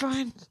 you're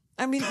fine.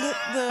 I mean,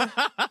 I'm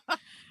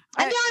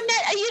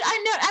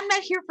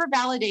not here for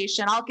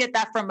validation. I'll get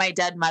that from my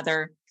dead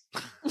mother.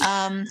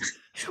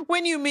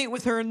 When you meet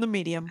with her in the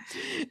medium.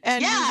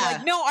 And he's Yeah.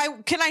 like, no,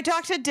 can I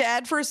talk to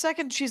Dad for a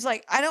second? She's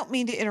like, I don't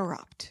mean to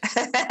interrupt.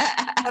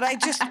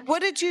 But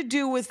what did you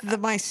do with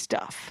my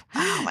stuff?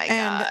 Oh my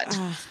God.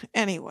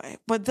 Anyway,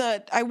 but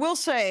I will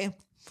say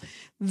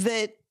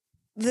that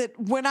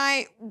when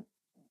I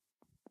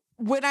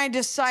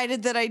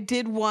decided that I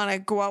did want to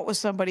go out with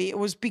somebody, it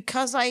was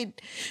because I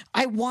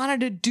wanted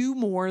to do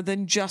more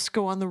than just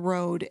go on the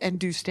road and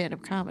do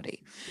stand-up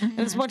comedy. And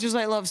as much as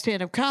I love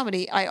stand-up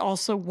comedy, I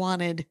also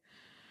wanted,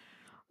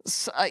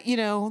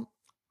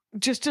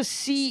 just to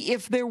see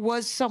if there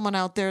was someone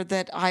out there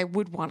that I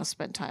would want to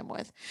spend time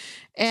with.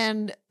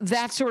 And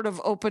that sort of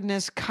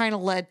openness kind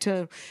of led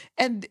to,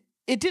 and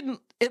it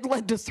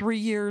led to 3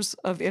 years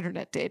of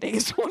internet dating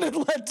is what it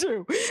led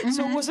to.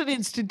 So it wasn't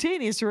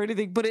instantaneous or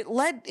anything, but it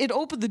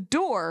opened the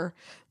door,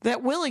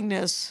 that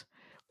willingness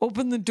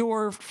opened the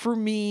door for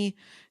me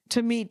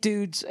to meet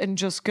dudes and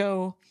just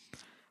go,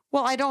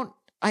 well,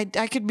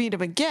 I could meet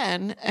him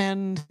again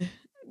and,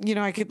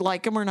 I could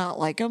like him or not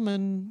like him.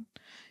 And,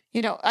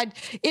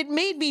 it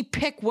made me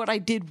pick what I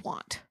did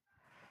want.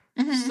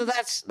 So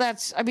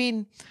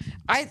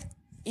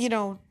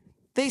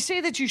they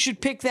say that you should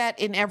pick that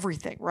in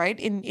everything, right?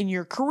 In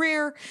your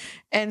career.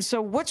 And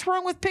so what's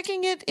wrong with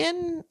picking it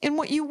in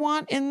what you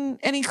want in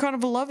any kind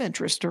of a love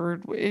interest or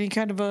any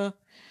kind of a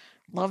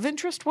love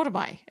interest? What am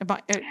I? Am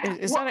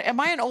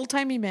I an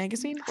old-timey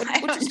magazine? What I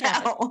don't just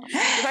happened? know.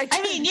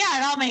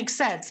 It all makes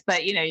sense.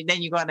 But,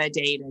 then you go on a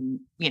date and,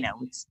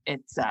 it's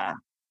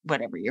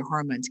whatever, your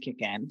hormones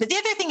kick in. But the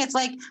other thing, it's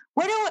like,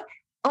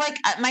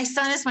 my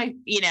son is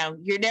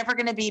you're never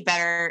going to be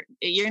better.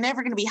 You're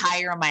never going to be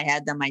higher on my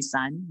head than my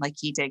son. Like,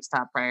 he takes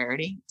top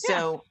priority. Yeah.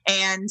 So,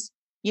 and,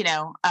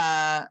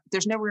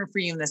 there's no room for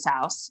you in this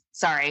house.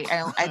 Sorry.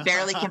 I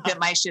barely can fit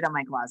my shit on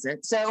my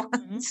closet. So,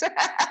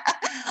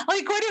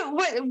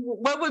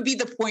 what would be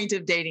the point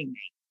of dating me?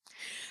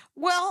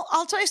 Well,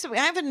 I'll tell you something.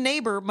 I have a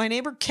neighbor, my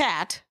neighbor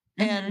Kat,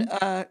 and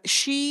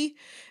she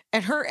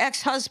and her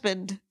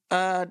ex-husband,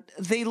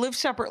 they live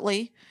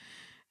separately.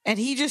 And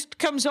he just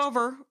comes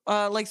over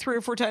like 3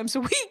 or 4 times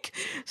a week,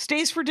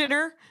 stays for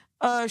dinner.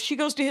 She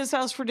goes to his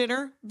house for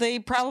dinner. They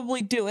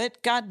probably do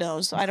it. God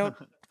knows.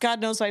 God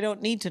knows I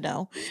don't need to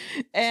know.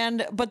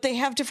 But they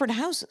have different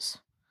houses.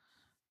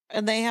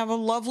 And they have a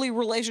lovely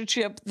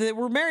relationship. They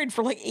were married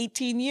for like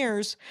 18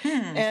 years.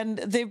 And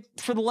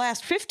for the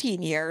last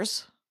 15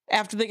 years,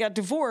 after they got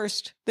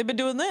divorced, they've been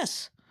doing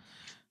this.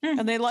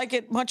 And they like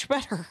it much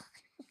better.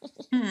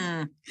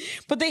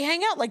 But they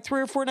hang out like 3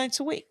 or 4 nights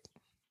a week.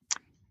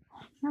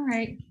 All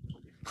right.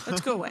 Let's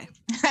go away.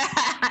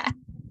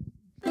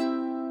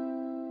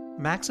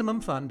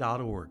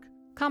 MaximumFun.org.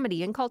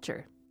 Comedy and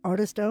culture.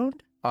 Artist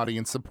owned.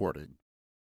 Audience supported.